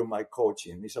always view my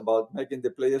coaching. It's about making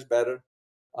the players better,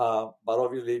 but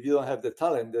obviously, if you don't have the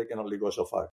talent, they can only go so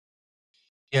far.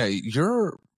 Yeah,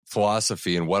 your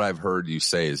philosophy and what I've heard you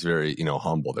say is very,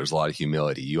 humble. There's a lot of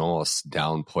humility. You almost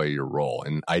downplay your role.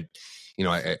 And I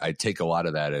take a lot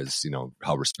of that as,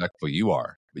 how respectful you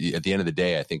are. But at the end of the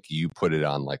day, I think you put it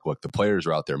on like, look, the players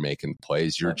are out there making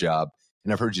plays. Your job,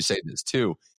 and I've heard you say this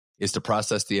too, is to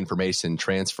process the information,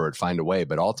 transfer it, find a way.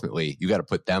 But ultimately, you got to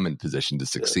put them in position to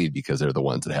succeed because they're the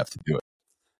ones that have to do it.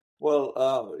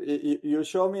 Well, you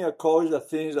show me a coach that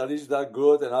thinks that he's that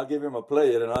good, and I'll give him a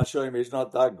player, and I'll show him he's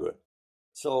not that good.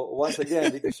 So once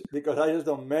again, because I just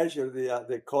don't measure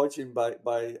the coaching by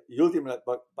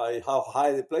how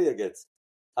high the player gets.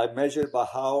 I measure by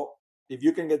how, if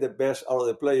you can get the best out of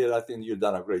the player, I think you've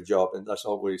done a great job, and that's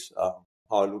always how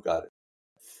I look at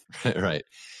it. Right.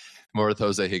 More with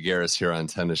Jose Higueras here on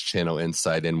Tennis Channel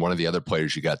Insight. And one of the other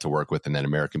players you got to work with in that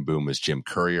American boom was Jim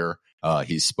Courier.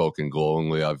 He's spoken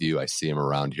glowingly of you. I see him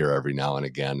around here every now and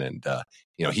again. And,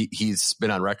 he's been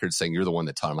on record saying you're the one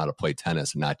that taught him how to play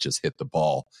tennis and not just hit the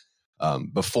ball.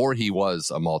 Before he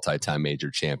was a multi-time major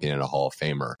champion and a Hall of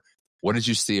Famer, what did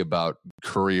you see about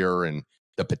Courier and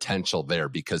the potential there?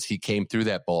 Because he came through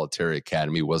that Bollettieri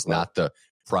Academy, was not the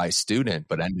prize student,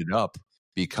 but ended up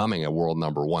becoming a world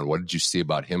number one. What did you see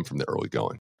about him from the early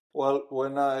going? Well,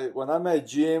 when I met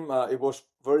Jim, it was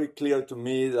very clear to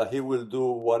me that he will do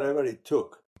whatever it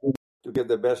took to get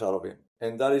the best out of him.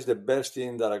 And that is the best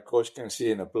thing that a coach can see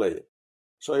in a player.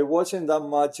 So it wasn't that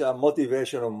much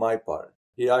motivation on my part.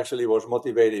 He actually was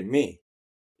motivating me,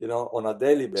 on a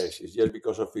daily basis, just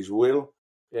because of his will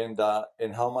and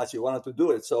how much he wanted to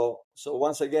do it. So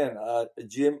once again,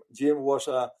 Jim was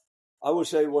I would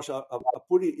say was a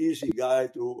pretty easy player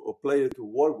to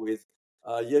work with,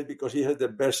 just because he has the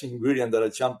best ingredient that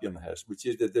a champion has, which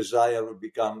is the desire to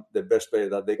become the best player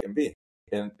that they can be.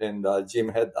 And Jim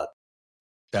had that.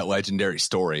 That legendary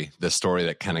story, the story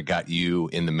that kind of got you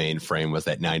in the mainframe, was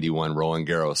that 91 Roland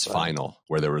Garros final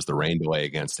where there was the rain delay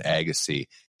against Agassi,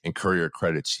 and Courier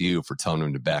credits you for telling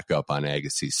him to back up on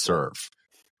Agassi's serve.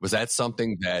 Was that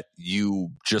something that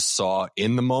you just saw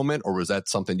in the moment, or was that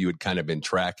something you had kind of been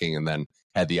tracking and then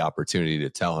had the opportunity to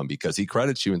tell him? Because he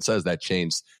credits you and says that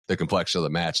changed the complexion of the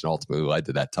match and ultimately led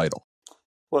to that title.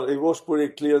 Well, it was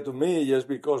pretty clear to me, just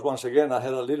because, once again, I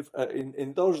had a little,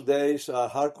 in those days,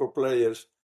 hardcore players,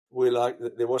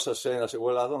 there was a saying, I said,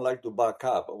 well, I don't like to back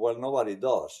up. Well, nobody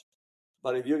does.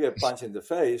 But if you get punched in the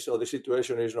face or the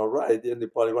situation is not right, then you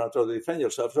probably want to try to defend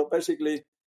yourself. So basically,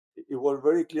 it was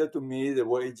very clear to me the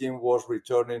way Jim was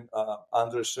returning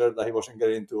Andre's serve, that he wasn't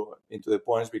getting into the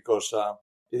points because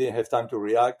he didn't have time to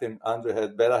react, and Andre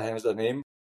had better hands than him.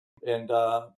 And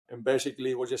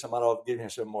basically, it was just a matter of giving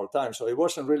him more time. So it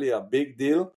wasn't really a big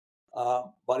deal.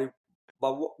 But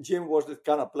Jim was the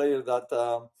kind of player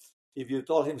that if you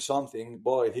told him something,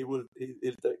 boy, he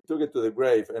took it to the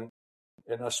grave. And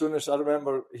as soon as I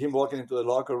remember him walking into the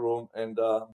locker room and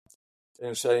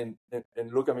saying,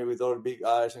 and look at me with those big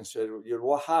eyes and said,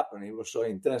 what happened? He was so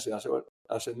intense. And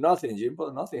I said, nothing, Jim,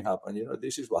 but nothing happened.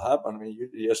 This is what happened. I mean,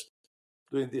 you just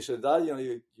doing this or that,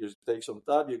 you just take some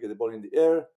tap, you get the ball in the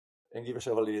air and give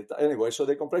yourself a little time. Anyway, so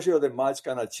the complexity of the match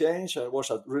kind of changed. It was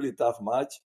a really tough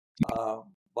match,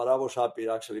 but I was happy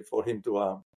actually for him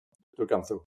to come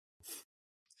through.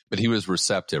 But he was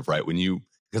receptive, right?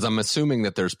 Because I'm assuming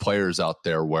that there's players out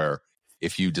there where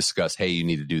if you discuss, hey, you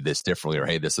need to do this differently, or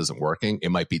hey, this isn't working, it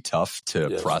might be tough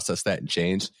to process that and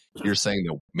change. You're saying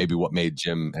that maybe what made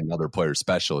Jim and other players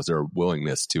special is their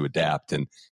willingness to adapt and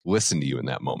listen to you in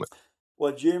that moment.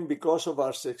 Well, Jim, because of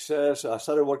our success, I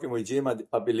started working with Jim,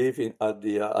 I believe, at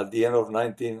the end of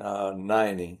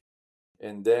 1990.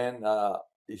 And then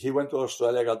he went to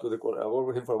Australia, got to the quarter. I worked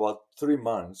with him for about 3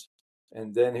 months.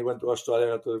 And then he went to Australia,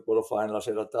 got to the quarterfinals,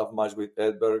 had a tough match with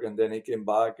Edberg, and then he came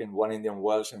back and won Indian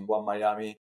Wells and won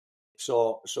Miami.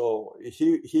 So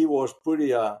he was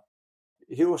pretty,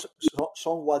 he was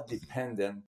somewhat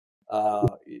dependent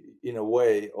in a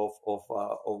way of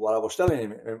what I was telling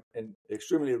him, and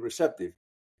extremely receptive.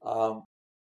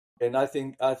 And I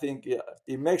think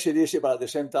it makes it easy, but at the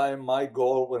same time, my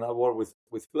goal when I work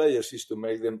with players is to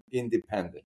make them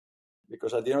independent,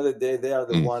 because at the end of the day, they are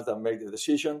the ones that make the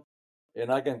decision. And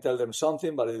I can tell them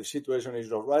something, but if the situation is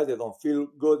not right, they don't feel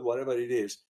good, whatever it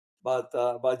is. But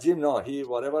Jim, no,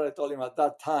 whatever I told him at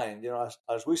that time,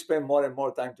 as we spent more and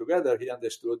more time together, he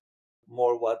understood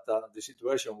more what the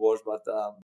situation was.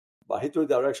 But he took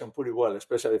direction pretty well,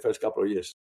 especially the first couple of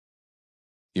years.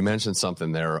 You mentioned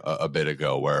something there a bit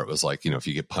ago where it was like, if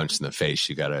you get punched in the face,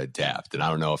 you got to adapt. And I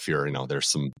don't know if you're, there's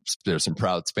some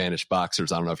proud Spanish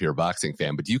boxers. I don't know if you're a boxing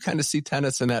fan, but do you kind of see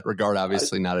tennis in that regard?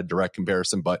 Obviously not a direct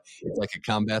comparison, but it's like a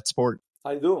combat sport.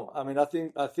 I do. I mean, I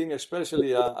think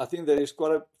especially, I think there is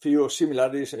quite a few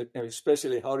similarities,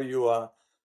 especially how do you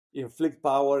inflict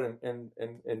power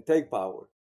and take power.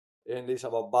 And it's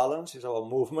about balance, it's about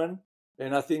movement.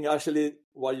 And I think actually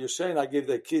what you're saying, I give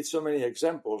the kids so many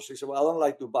examples. He said, well, I don't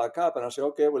like to back up. And I say,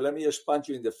 okay, well, let me just punch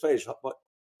you in the face. But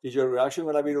is your reaction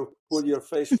going to be to put your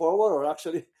face forward or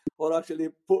actually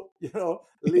put,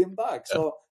 lean back?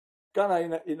 So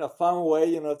kind of in a fun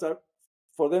way,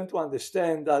 for them to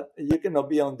understand that you cannot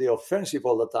be on the offensive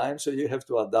all the time. So you have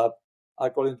to adapt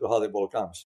according to how the ball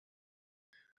comes.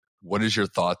 What is your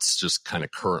thoughts just kind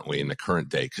of currently in the current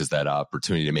day? Because that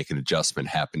opportunity to make an adjustment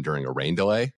happened during a rain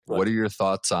delay. Right. What are your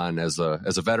thoughts on, as a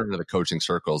veteran of the coaching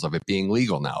circles, of it being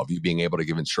legal now, of you being able to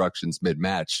give instructions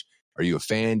mid-match? Are you a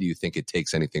fan? Do you think it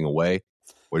takes anything away?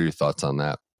 What are your thoughts on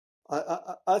that?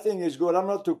 I think it's good. I'm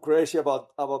not too crazy about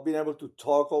being able to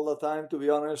talk all the time, to be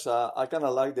honest. I kind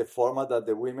of like the format that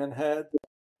the women had,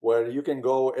 where you can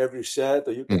go every set,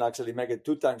 or you can actually make it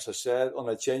 2 times a set on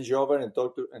a changeover and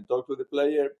talk to the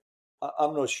player.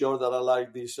 I'm not sure that I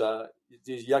like this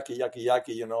yaki,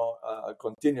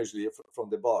 continuously from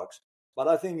the box. But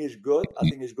I think it's good. I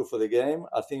think it's good for the game.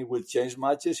 I think it will change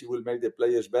matches. It will make the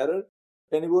players better.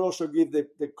 And it will also give the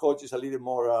coaches a little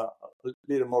more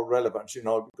relevance,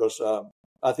 because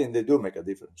I think they do make a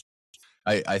difference.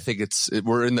 I think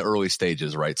we're in the early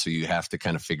stages, right? So you have to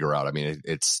kind of figure out, I mean,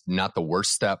 it's not the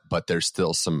worst step, but there's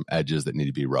still some edges that need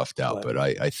to be roughed out. Right. But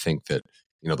I think that,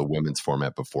 the women's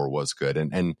format before was good.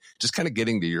 And just kind of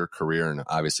getting to your career, and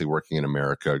obviously working in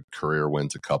America, Courier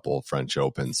wins a couple French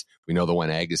Opens. We know the one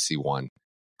Agassi won.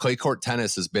 Clay court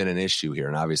tennis has been an issue here.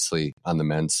 And obviously on the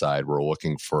men's side, we're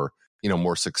looking for,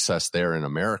 more success there in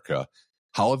America.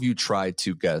 How have you tried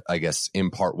to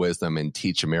impart wisdom and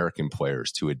teach American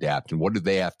players to adapt? And what do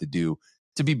they have to do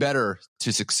to be better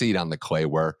to succeed on the clay,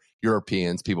 where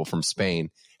Europeans, people from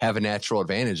Spain, have a natural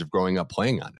advantage of growing up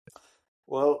playing on it?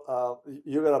 Well,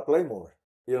 you got to play more.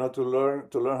 To learn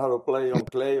how to play on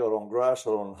clay or on grass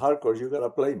or on hard court, you got to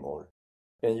play more.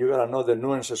 And you got to know the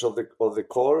nuances of the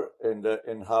court and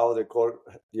how the court,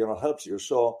 helps you.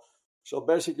 So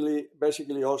basically,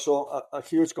 also a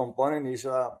huge component is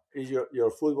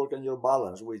your footwork and your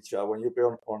balance, which when you play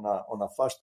on a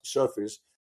fast surface,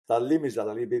 that limits that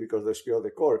a little bit because of the speed of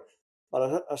the court.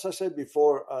 But as I said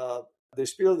before, the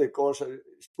speed of the court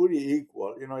is pretty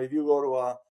equal. If you go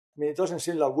to it doesn't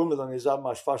seem like Wimbledon is that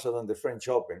much faster than the French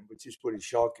Open, which is pretty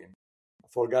shocking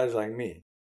for guys like me.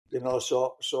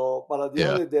 So but at the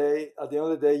end of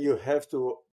the day, you have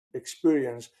to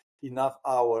experience enough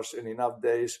hours and enough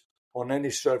days on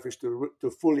any surface to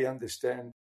fully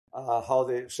understand how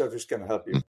the surface can help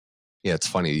you. Yeah, it's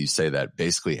funny you say that.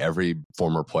 Basically, every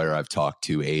former player I've talked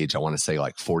to, age, I want to say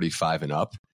like 45 and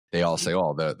up, they all say,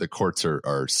 the courts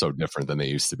are so different than they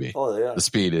used to be. Oh, yeah. The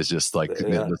speed is just like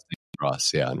for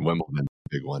us. Yeah, and Wimbledon,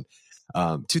 big one.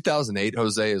 2008,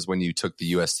 Jose, is when you took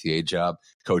the USTA job,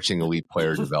 coaching elite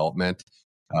player development.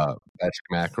 Patrick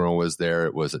McEnroe was there.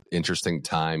 It was an interesting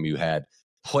time. You had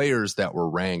players that were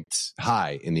ranked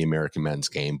high in the American men's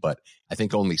game, but I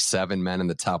think only 7 men in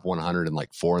the top 100 and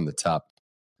like 4 in the top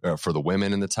for the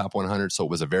women in the top 100. So it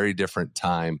was a very different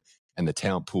time, and the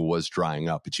talent pool was drying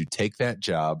up. But you take that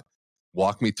job,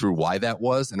 walk me through why that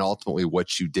was, and ultimately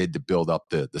what you did to build up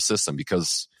the system.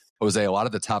 Because, Jose, a lot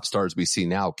of the top stars we see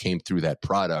now came through that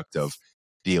product of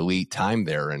the elite time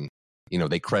there. And,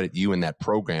 they credit you in that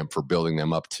program for building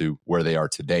them up to where they are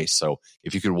today. So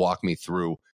if you could walk me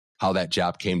through how that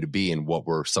job came to be and what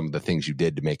were some of the things you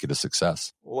did to make it a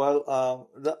success. Well,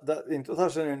 in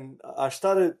 2000, I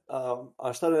started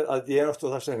at the end of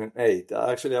 2008.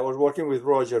 Actually, I was working with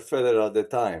Roger Federer at the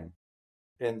time,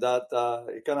 and that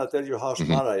it kind of tells you how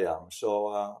smart I am.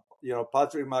 So,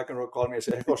 Patrick McEnroe called me and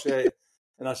said, "Hey, Jose,"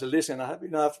 and I said, "Listen, I have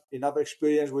enough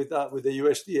experience with the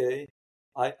USTA.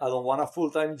 I don't want a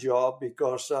full-time job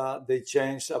because they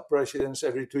change presidents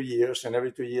every 2 years, and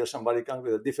every 2 years somebody comes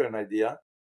with a different idea.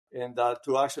 And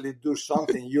to actually do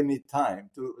something, you need time.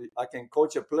 I can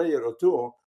coach a player or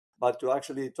two, but to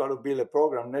actually try to build a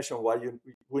program nationwide,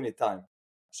 we need time."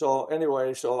 So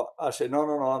anyway, I said,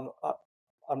 no,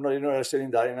 I'm not interested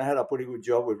in that. And I had a pretty good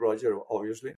job with Roger,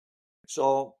 obviously.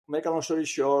 So make a long story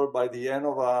short, by the end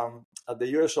of at the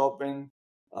US Open,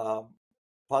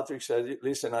 Patrick said,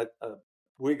 "Listen,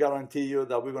 we guarantee you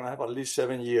that we're going to have at least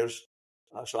 7 years."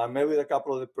 So I met with a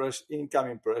couple of the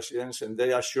incoming presidents, and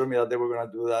they assured me that they were going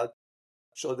to do that.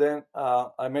 So then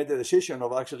I made the decision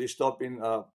of actually stopping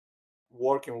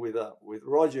working with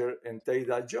Roger and take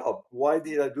that job. Why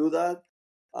did I do that?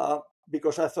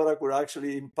 Because I thought I could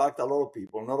actually impact a lot of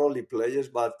people, not only players,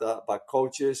 but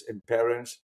coaches and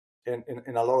parents and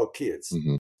a lot of kids.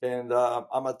 Mm-hmm. And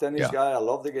I'm a tennis guy. I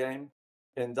love the game.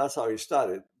 And that's how it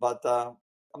started. But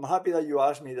I'm happy that you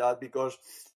asked me that, because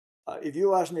if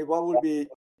you ask me what would be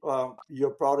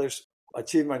your proudest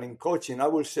achievement in coaching, I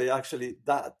will say actually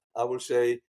that. I will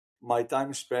say my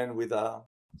time spent with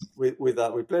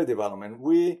player development.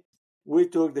 We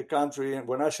took the country, and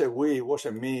when I say we, it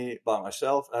wasn't me by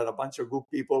myself. I had a bunch of good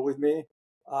people with me,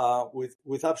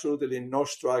 with absolutely no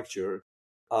structure,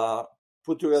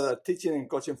 put together a teaching and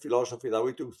coaching philosophy that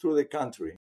we took through the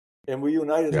country, and we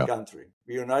united the country.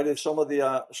 We united some of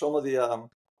the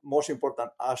most important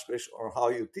aspects on how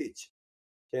you teach,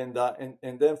 and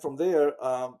then from there,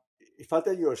 if I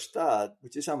tell you a stat,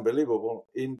 which is unbelievable,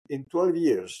 in 12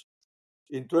 years,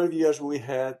 we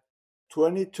had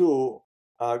 22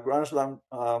 Grand Slam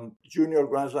junior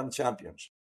Grand Slam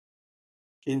champions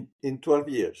in 12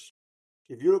 years.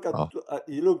 If you look at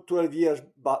you look 12 years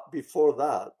before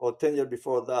that, or 10 years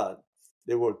before that,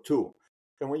 there were 2.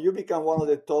 And when you become one of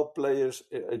the top players,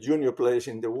 junior players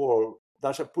in the world,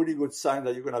 that's a pretty good sign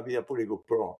that you're going to be a pretty good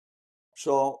pro.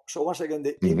 So once again,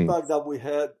 the impact that we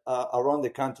had around the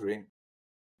country,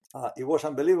 it was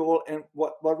unbelievable. And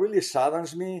what really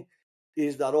saddens me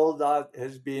is that all that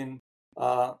has been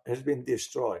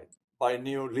destroyed by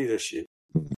new leadership.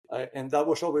 And that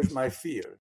was always my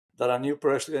fear, that a new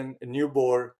president, a new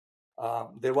board,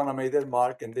 they want to make their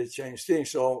mark and they change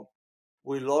things. So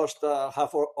we lost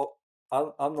half of.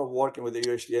 I'm not working with the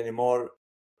USTA anymore,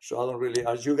 so I don't really,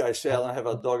 as you guys say, I don't have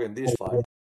a dog in this fight.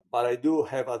 But I do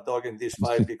have a dog in this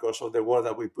fight because of the work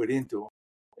that we put into.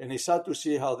 And it's sad to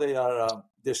see how they are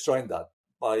destroying that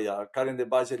by cutting the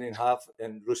budget in half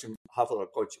and losing half of our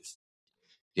coaches.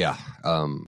 Yeah.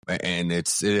 And it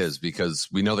is because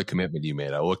we know the commitment you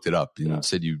made. I looked it up. You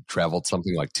said you traveled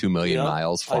something like 2 million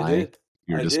miles flying. I did.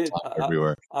 You're just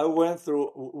everywhere. I went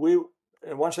through,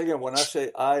 and once again, when I say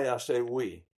I say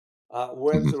we.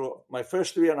 Went through my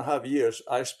first 3.5 years.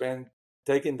 I spent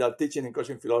taking that teaching and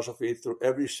coaching philosophy through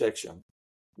every section.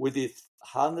 We did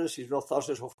hundreds, if not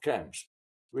thousands, of camps.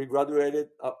 We graduated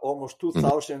almost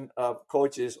 2,000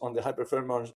 coaches on the high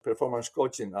performance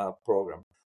coaching program.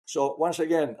 So once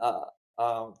again,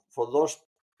 for those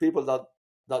people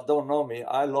that don't know me,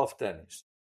 I love tennis,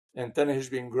 and tennis has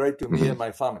been great to me and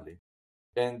my family.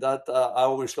 And that I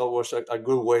always thought was a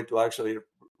good way to actually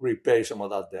repay some of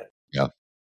that debt. Yeah.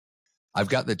 I've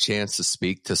got the chance to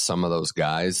speak to some of those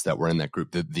guys that were in that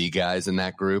group, the guys in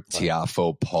that group, right.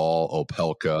 Tiafoe, Paul,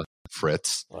 Opelka,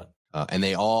 Fritz. Right. And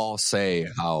they all say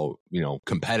how,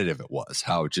 competitive it was,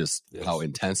 how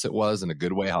intense it was in a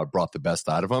good way, how it brought the best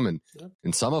out of them.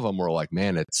 And some of them were like,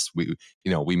 man,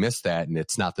 we missed that and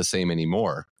it's not the same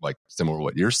anymore. Like similar to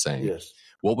what you're saying. Yes.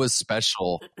 What was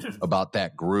special about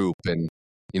that group, and,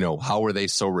 how were they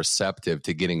so receptive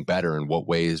to getting better? And what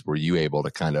ways were you able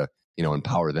to kind of,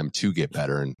 empower them to get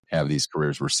better and have these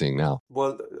careers we're seeing now?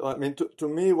 Well, I mean, to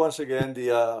me, once again,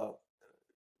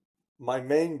 my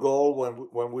main goal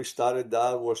when we started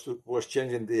that was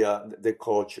changing the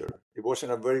culture. It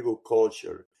wasn't a very good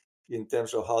culture in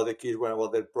terms of how the kids went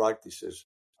about their practices,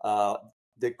 how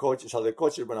the coaches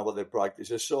went about their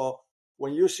practices. So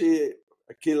when you see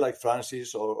a kid like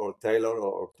Francis or Taylor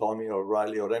or Tommy or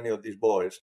Riley or any of these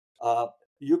boys,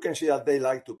 you can see that they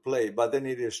like to play, but they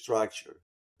needed a structure.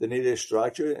 They needed a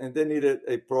structure, and they needed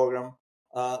a program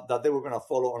that they were going to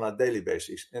follow on a daily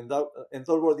basis, and those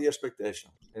were the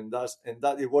expectations. And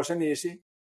that it wasn't easy.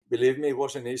 Believe me, it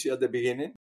wasn't easy at the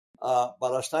beginning.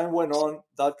 But as time went on,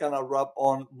 that kind of wrapped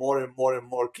on more and more and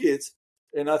more kids,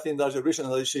 and I think that's the reason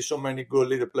that you see so many good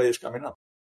little players coming up.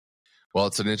 Well,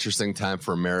 it's an interesting time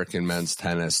for American men's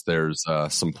tennis. There's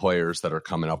some players that are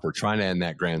coming up. We're trying to end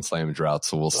that Grand Slam drought,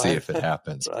 so we'll see if it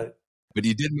happens. Right. But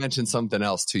you did mention something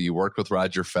else, too. You worked with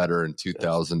Roger Federer in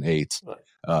 2008.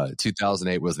 Right.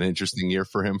 2008 was an interesting year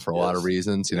for him for a lot of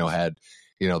reasons. Had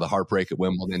the heartbreak at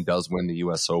Wimbledon, does win the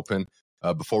U.S. Open.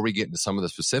 Before we get into some of the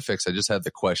specifics, I just had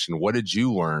the question, what did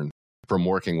you learn from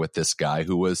working with this guy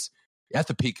who was at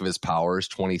the peak of his powers,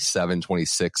 27,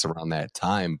 26, around that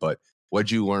time? But what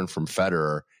did you learn from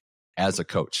Federer as a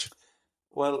coach?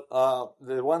 Well,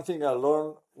 the one thing I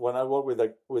learned when I work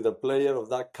with a player of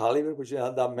that caliber, which I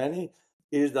had that many,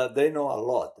 is that they know a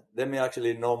lot. They may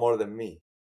actually know more than me.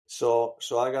 So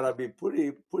I gotta be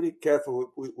pretty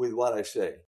careful with what I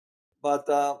say. But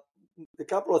a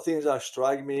couple of things that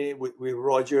strike me with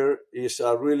Roger is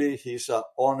really his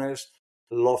honest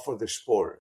love for the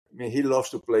sport. I mean, he loves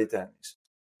to play tennis,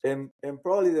 and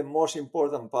probably the most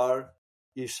important part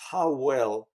is how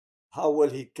well how well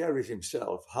he carries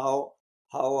himself, how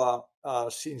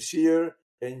sincere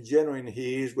and genuine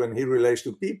he is when he relates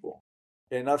to people.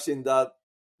 And I've seen that,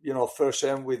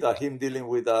 firsthand with him dealing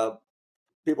with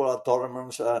people at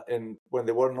tournaments, and when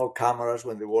there were no cameras,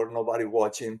 when there were nobody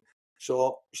watching.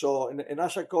 And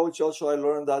as a coach, also I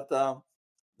learned that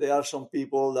there are some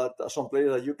players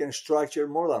that you can structure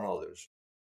more than others.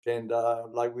 And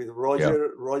like with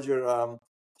Roger,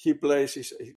 he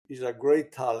plays. He's a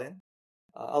great talent.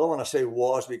 I don't want to say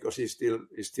was because he's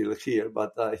still here,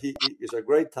 but he is a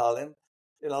great talent.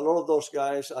 And a lot of those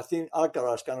guys, I think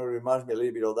Alcaraz kind of reminds me a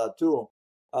little bit of that too.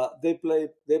 They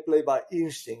play by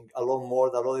instinct a lot more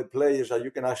than other players that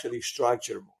you can actually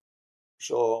structure more.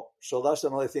 So that's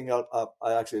another thing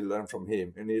I actually learned from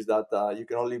him, and is that you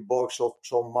can only box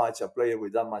so much a player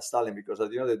with that much talent, because at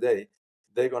the end of the day,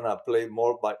 they're gonna play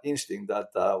more by instinct than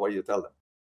what you tell them.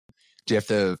 Do you have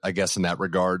to, I guess, in that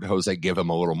regard, Jose, give them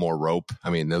a little more rope? I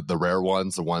mean, the rare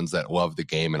ones, the ones that love the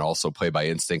game and also play by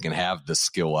instinct and have the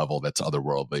skill level that's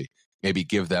otherworldly, maybe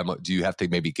do you have to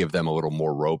maybe give them a little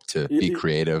more rope to be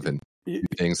creative and do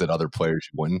things that other players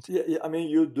wouldn't? Yeah, I mean,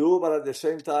 you do, but at the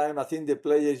same time, I think the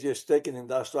player is just taking in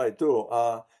that stride too.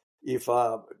 If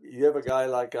you have a guy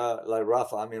like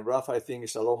Rafa, I mean, Rafa, I think,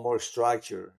 is a lot more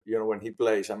structured, when he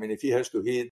plays. I mean, if he has to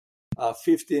hit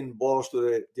 15 balls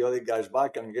to the other guy's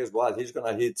back, and guess what? He's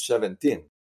going to hit 17.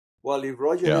 Well, if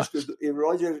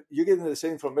Roger, you give him the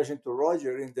same information to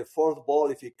Roger, in the fourth ball,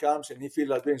 if he comes and he feels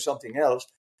like doing something else,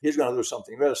 he's going to do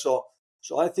something else.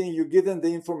 So I think you give them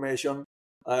the information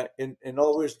and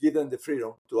always give them the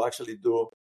freedom to actually do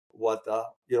what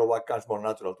comes more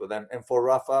natural to them. And for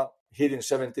Rafa, hitting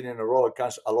 17 in a row, it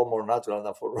comes a lot more natural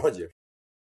than for Roger.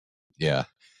 Yeah,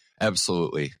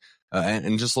 absolutely.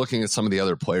 And just looking at some of the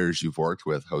other players you've worked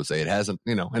with, Jose, it hasn't,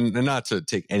 and not to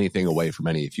take anything away from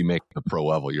if you make the pro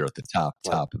level, you're at the top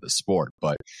of the sport,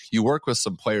 but you work with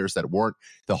some players that weren't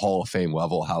the Hall of Fame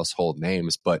level household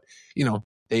names, but,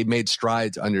 they made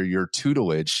strides under your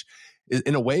tutelage.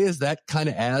 In a way, is that kind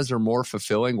of as or more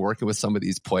fulfilling working with some of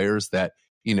these players that,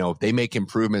 they make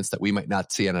improvements that we might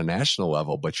not see on a national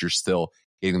level, but you're still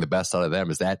getting the best out of them?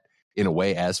 Is that in a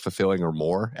way as fulfilling or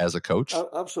more as a coach?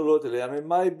 Absolutely. I mean,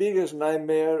 my biggest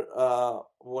nightmare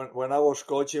when I was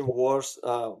coaching was,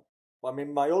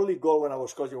 my only goal when I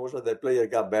was coaching was that the player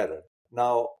got better.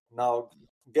 Now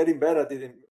getting better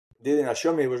didn't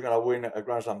assure me he was going to win a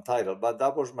Grand Slam title, but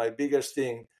that was my biggest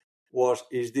thing,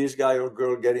 is this guy or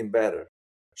girl getting better?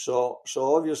 So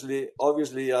obviously,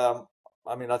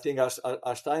 I think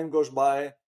as time goes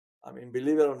by,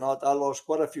 believe it or not, I lost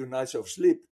quite a few nights of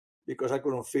sleep because I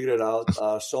couldn't figure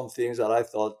out some things that I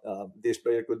thought this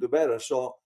player could do better.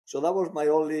 So that was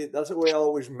that's the way I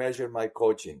always measure my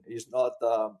coaching. It's not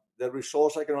the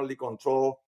results I can only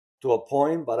control to a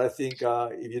point, but I think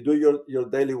if you do your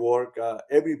daily work,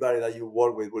 everybody that you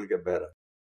work with will get better.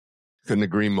 Couldn't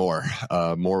agree more.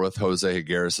 More with Jose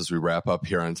Higueras as we wrap up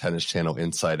here on Tennis Channel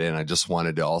Inside In. I just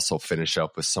wanted to also finish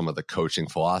up with some of the coaching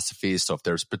philosophies. So if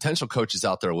there's potential coaches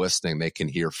out there listening, they can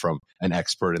hear from an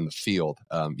expert in the field.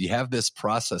 You have this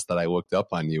process that I looked up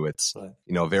on you. It's, right,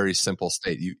 a very simple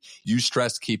state. You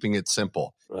stress keeping it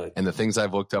simple. Right. And the things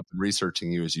I've looked up in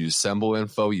researching you is you assemble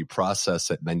info, you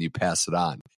process it, and then you pass it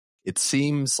on. It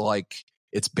seems like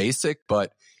it's basic,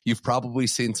 but you've probably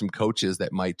seen some coaches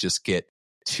that might just get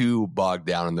too bogged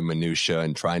down in the minutia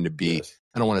and trying to be, yes,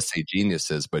 I don't want to say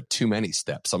geniuses, but too many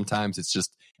steps. Sometimes it's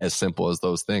just as simple as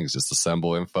those things. Just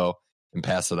assemble info and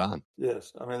pass it on.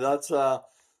 Yes. That's,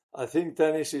 I think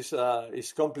tennis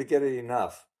is complicated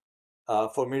enough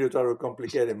for me to try to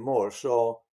complicate it more.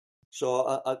 So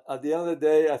at the end of the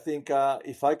day, I think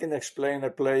if I can explain a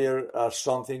player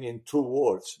something in 2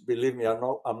 words, believe me, I'm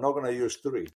not going to use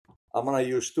 3. I'm going to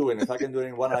use 2. And if I can do it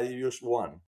in 1, I use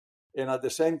 1. And at the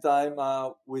same time,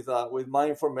 with my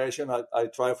information, I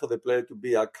try for the player to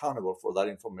be accountable for that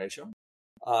information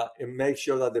and make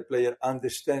sure that the player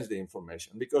understands the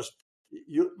information. Because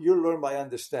you learn by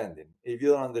understanding. If you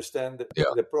don't understand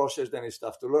the process, then it's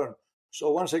tough to learn. So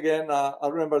once again, I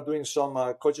remember doing some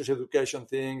coaches education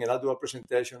thing, and I do a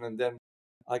presentation, and then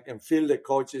I can feel the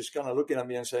coaches kind of looking at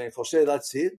me and saying, "Jose,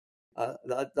 that's it?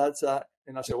 That's."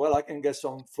 And I said, "Well, I can get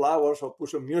some flowers or put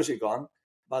some music on.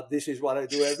 But this is what I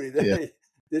do every day. Yeah.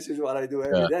 This is what I do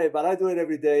every day. But I do it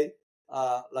every day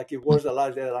like it was the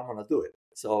last day that I'm going to do it."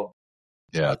 So,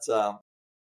 that's, but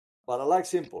I like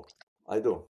simple. I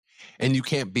do. And you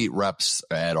can't beat reps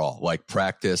at all, like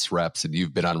practice reps. And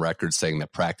you've been on record saying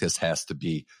that practice has to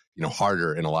be,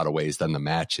 harder in a lot of ways than the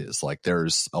matches. Like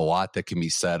there's a lot that can be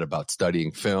said about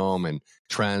studying film and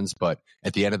trends, but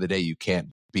at the end of the day, you can't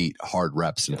beat hard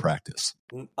reps in practice.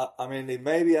 I mean, it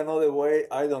may be another way.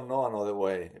 I don't know another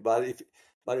way. But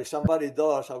if somebody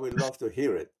does, I would love to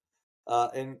hear it.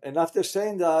 And after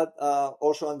saying that,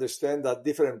 also understand that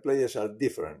different players are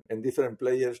different, and different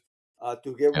players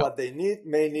to get what they need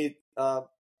may need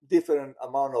different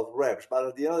amount of reps. But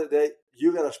at the end of the day,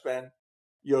 you got to spend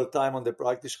your time on the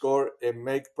practice court and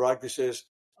make practices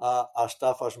as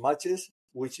tough as matches,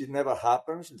 which it never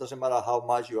happens. It doesn't matter how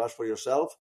much you ask for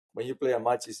yourself. When you play a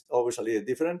match, it's always a little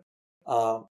different.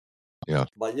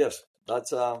 But yes,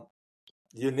 that's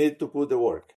you need to put the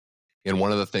work. And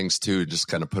one of the things too, just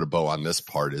kind of put a bow on this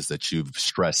part, is that you've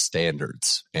stressed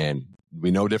standards, and we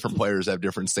know different players have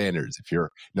different standards. If you're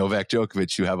Novak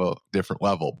Djokovic, you have a different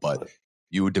level, but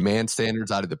you demand standards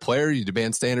out of the player. You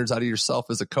demand standards out of yourself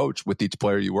as a coach with each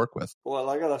player you work with. Well,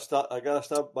 I gotta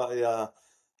start by.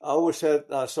 I always had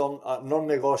some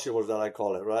non-negotiables that I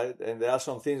call it, right? And there are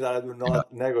some things that I do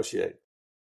not negotiate.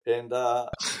 And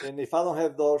if I don't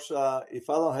have those, if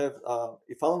I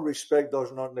don't respect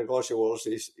those non-negotiables,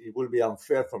 it will be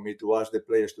unfair for me to ask the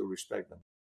players to respect them.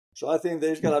 So I think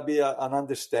there's gotta be an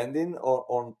understanding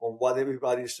on what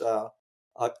everybody's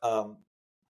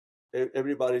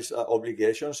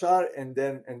obligations are, and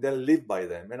then live by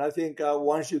them. And I think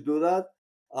once you do that,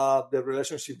 the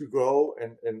relationship will grow,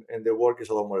 and the work is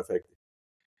a lot more effective.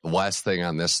 The last thing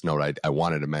on this note I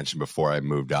wanted to mention before I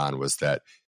moved on was that,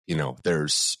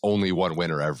 there's only one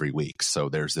winner every week. So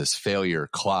there's this failure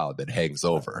cloud that hangs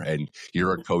over, and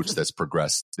you're a coach that's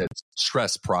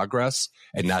stressed progress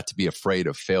and not to be afraid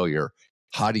of failure.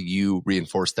 How do you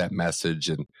reinforce that message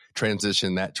and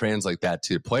translate that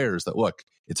to players that, look,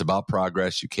 it's about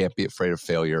progress. You can't be afraid of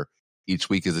failure. Each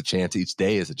week is a chance. Each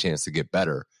day is a chance to get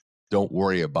better. Don't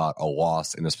worry about a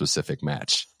loss in a specific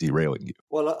match derailing you.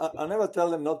 Well, I never tell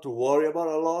them not to worry about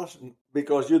a loss,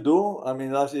 because you do. I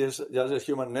mean, that's just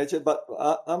human nature. But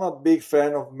I'm a big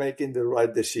fan of making the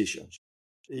right decisions.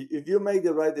 If you make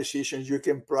the right decisions, you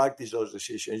can practice those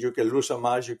decisions. You can lose a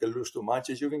match, you can lose 2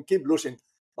 matches, you can keep losing.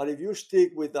 But if you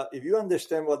stick with that, if you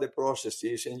understand what the process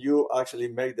is and you actually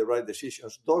make the right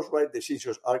decisions, those right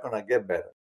decisions are going to get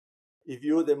better.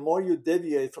 The more you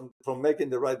deviate from making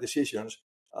the right decisions,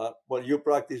 you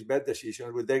practice bad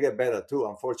decisions, they get better too,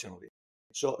 unfortunately.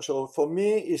 So for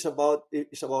me, it's about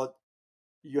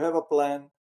you have a plan,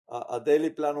 a daily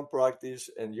plan on practice,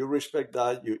 and you respect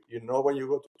that. You know when you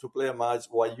go to play a match,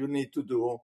 what you need to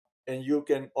do, and you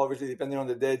can obviously, depending on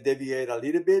the day, deviate a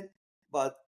little bit.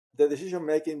 But the decision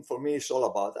making for me is all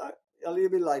about a little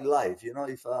bit like life.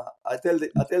 If I tell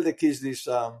the kids this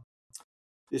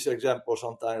example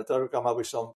sometimes, I try to come up with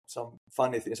some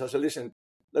funny things. I say, listen,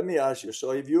 let me ask you.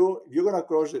 So if you're gonna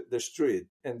cross the street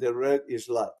and the red is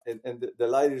light and the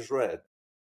light is red,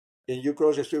 and you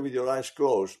cross the street with your eyes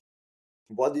closed,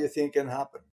 what do you think can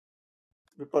happen?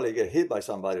 You probably get hit by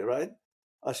somebody, right?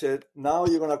 I said, now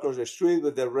you're gonna cross the street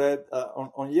with the red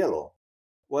on yellow.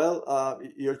 Well,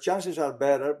 your chances are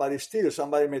better, but still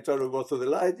somebody may try to go through the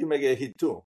light. You may get hit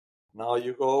too. Now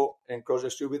you go and cross the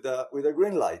street with a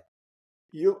green light.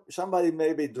 Somebody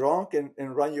may be drunk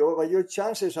and run you over. Your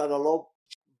chances are a lot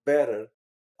better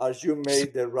as you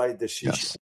made the right decision.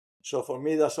 Yes. So for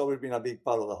me, that's always been a big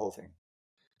part of the whole thing.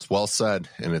 It's well said,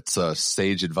 and it's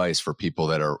sage advice for people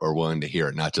that are willing to hear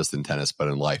it, not just in tennis, but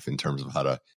in life, in terms of how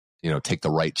to, take the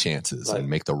right chances and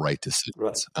make the right decisions.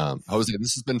 Right. Jose,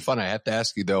 this has been fun. I have to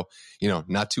ask you though,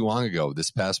 not too long ago,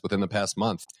 within the past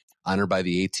month, honored by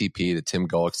the ATP, the Tim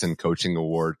Gullickson Coaching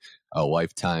Award, a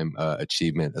lifetime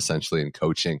achievement essentially in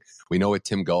coaching. We know what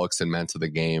Tim Gullickson meant to the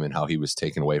game and how he was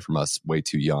taken away from us way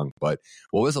too young. But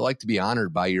what was it like to be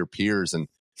honored by your peers and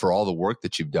for all the work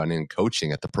that you've done in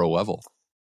coaching at the pro level?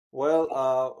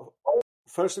 Well,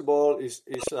 first of all, is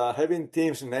having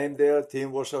Tim's name there.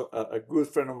 Tim was a good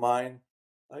friend of mine.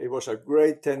 He was a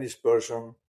great tennis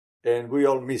person, and we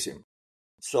all miss him.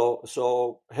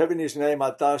 So having his name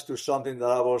attached to something that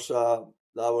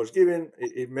I was given,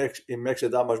 it makes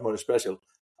it that much more special.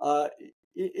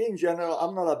 In general,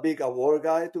 I'm not a big award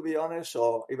guy, to be honest.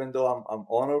 So even though I'm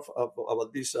honored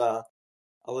about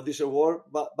this award,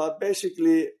 but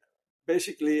basically,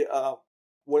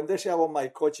 when they say about my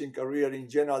coaching career in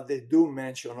general, they do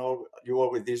mention, oh, you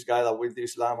were with this guy that with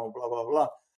this slam, or blah blah blah.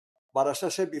 But as I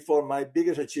said before, my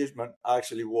biggest achievement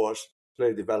actually was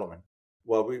player development.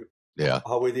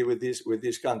 How we did with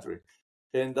this country,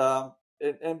 and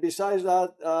besides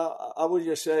that, I would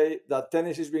just say that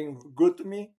tennis has been good to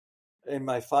me and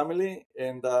my family.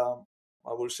 And I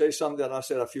will say something that I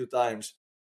said a few times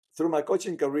through my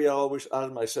coaching career. I always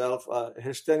ask myself,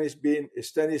 is tennis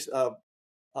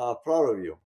proud of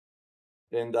you?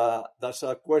 And that's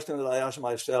a question that I asked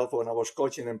myself when I was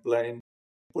coaching and playing.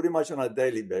 pretty much on a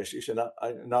daily basis. And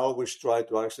I now always try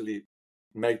to actually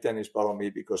make tennis part of me,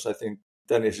 because I think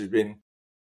tennis has been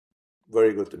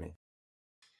very good to me.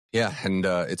 Yeah, and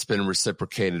it's been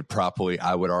reciprocated properly,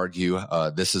 I would argue.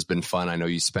 This has been fun. I know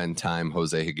you spend time,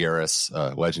 Jose Higueras,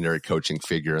 legendary coaching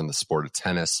figure in the sport of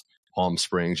tennis. Palm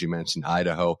Springs, you mentioned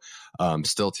Idaho,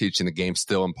 still teaching the game,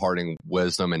 still imparting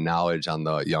wisdom and knowledge on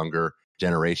the younger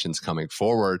generations coming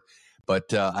forward.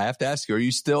 But I have to ask you, are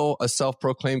you still a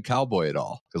self-proclaimed cowboy at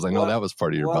all? Because I know that was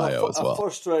part of your bio as well. A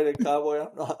frustrated cowboy.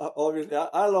 Obviously,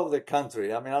 I love the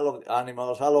country. I mean, I love the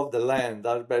animals. I love the land.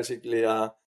 That's basically...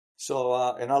 and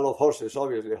I love horses,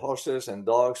 obviously, horses and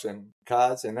dogs and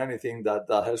cats and anything that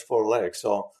has four legs.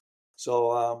 So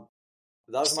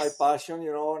that's my passion.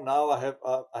 Now I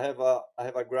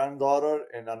have a granddaughter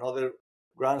and another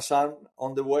grandson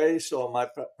on the way. So my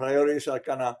priorities are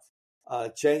kind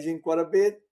of changing quite a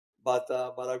bit, but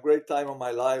a great time of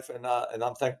my life, and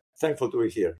I'm thankful to be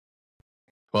here.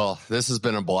 Well, this has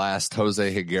been a blast.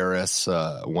 Jose Higueras,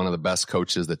 one of the best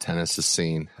coaches that tennis has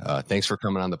seen. Thanks for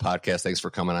coming on the podcast. Thanks for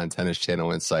coming on Tennis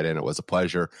Channel Inside In. It was a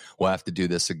pleasure. We'll have to do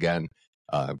this again.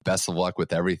 Best of luck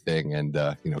with everything, and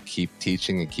keep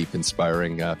teaching and keep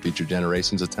inspiring future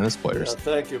generations of tennis players. Yeah,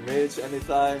 thank you, Mitch.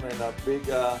 Anytime, and a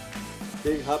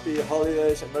big happy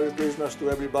holidays and Merry Christmas to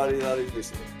everybody that is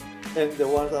listening, and the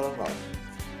ones that are not.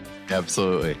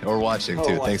 Absolutely, or watching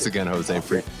too. Thanks again,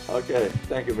 Jose. Okay,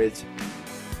 thank you, Mitch.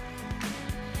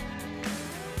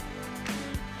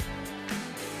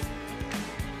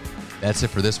 That's it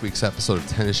for this week's episode of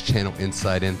Tennis Channel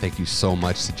Inside In. Thank you so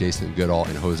much to Jason Goodall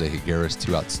and Jose Higueras,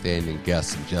 two outstanding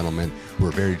guests and gentlemen who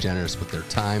are very generous with their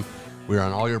time. We're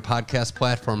on all your podcast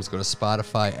platforms. Go to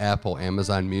Spotify, Apple,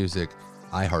 Amazon Music,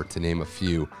 iHeart, to name a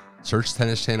few. Search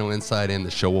Tennis Channel Inside In.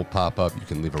 The show will pop up. You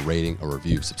can leave a rating, a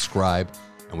review, subscribe.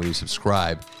 And when you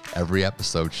subscribe, every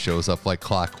episode shows up like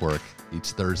clockwork each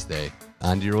Thursday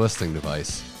onto your listening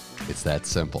device. It's that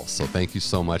simple. So thank you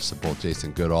so much to both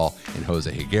Jason Goodall and Jose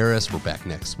Higueras. We're back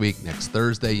next week, next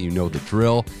Thursday. You know the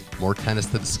drill. More tennis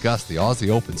to discuss. The Aussie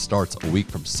Open starts a week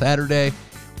from Saturday.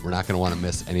 We're not going to want to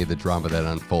miss any of the drama that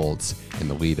unfolds, and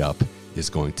the lead up is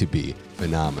going to be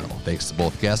phenomenal. Thanks to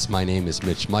both guests. My name is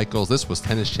Mitch Michaels. This was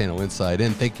Tennis Channel Inside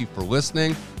In. Thank you for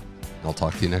listening, and I'll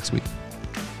talk to you next week.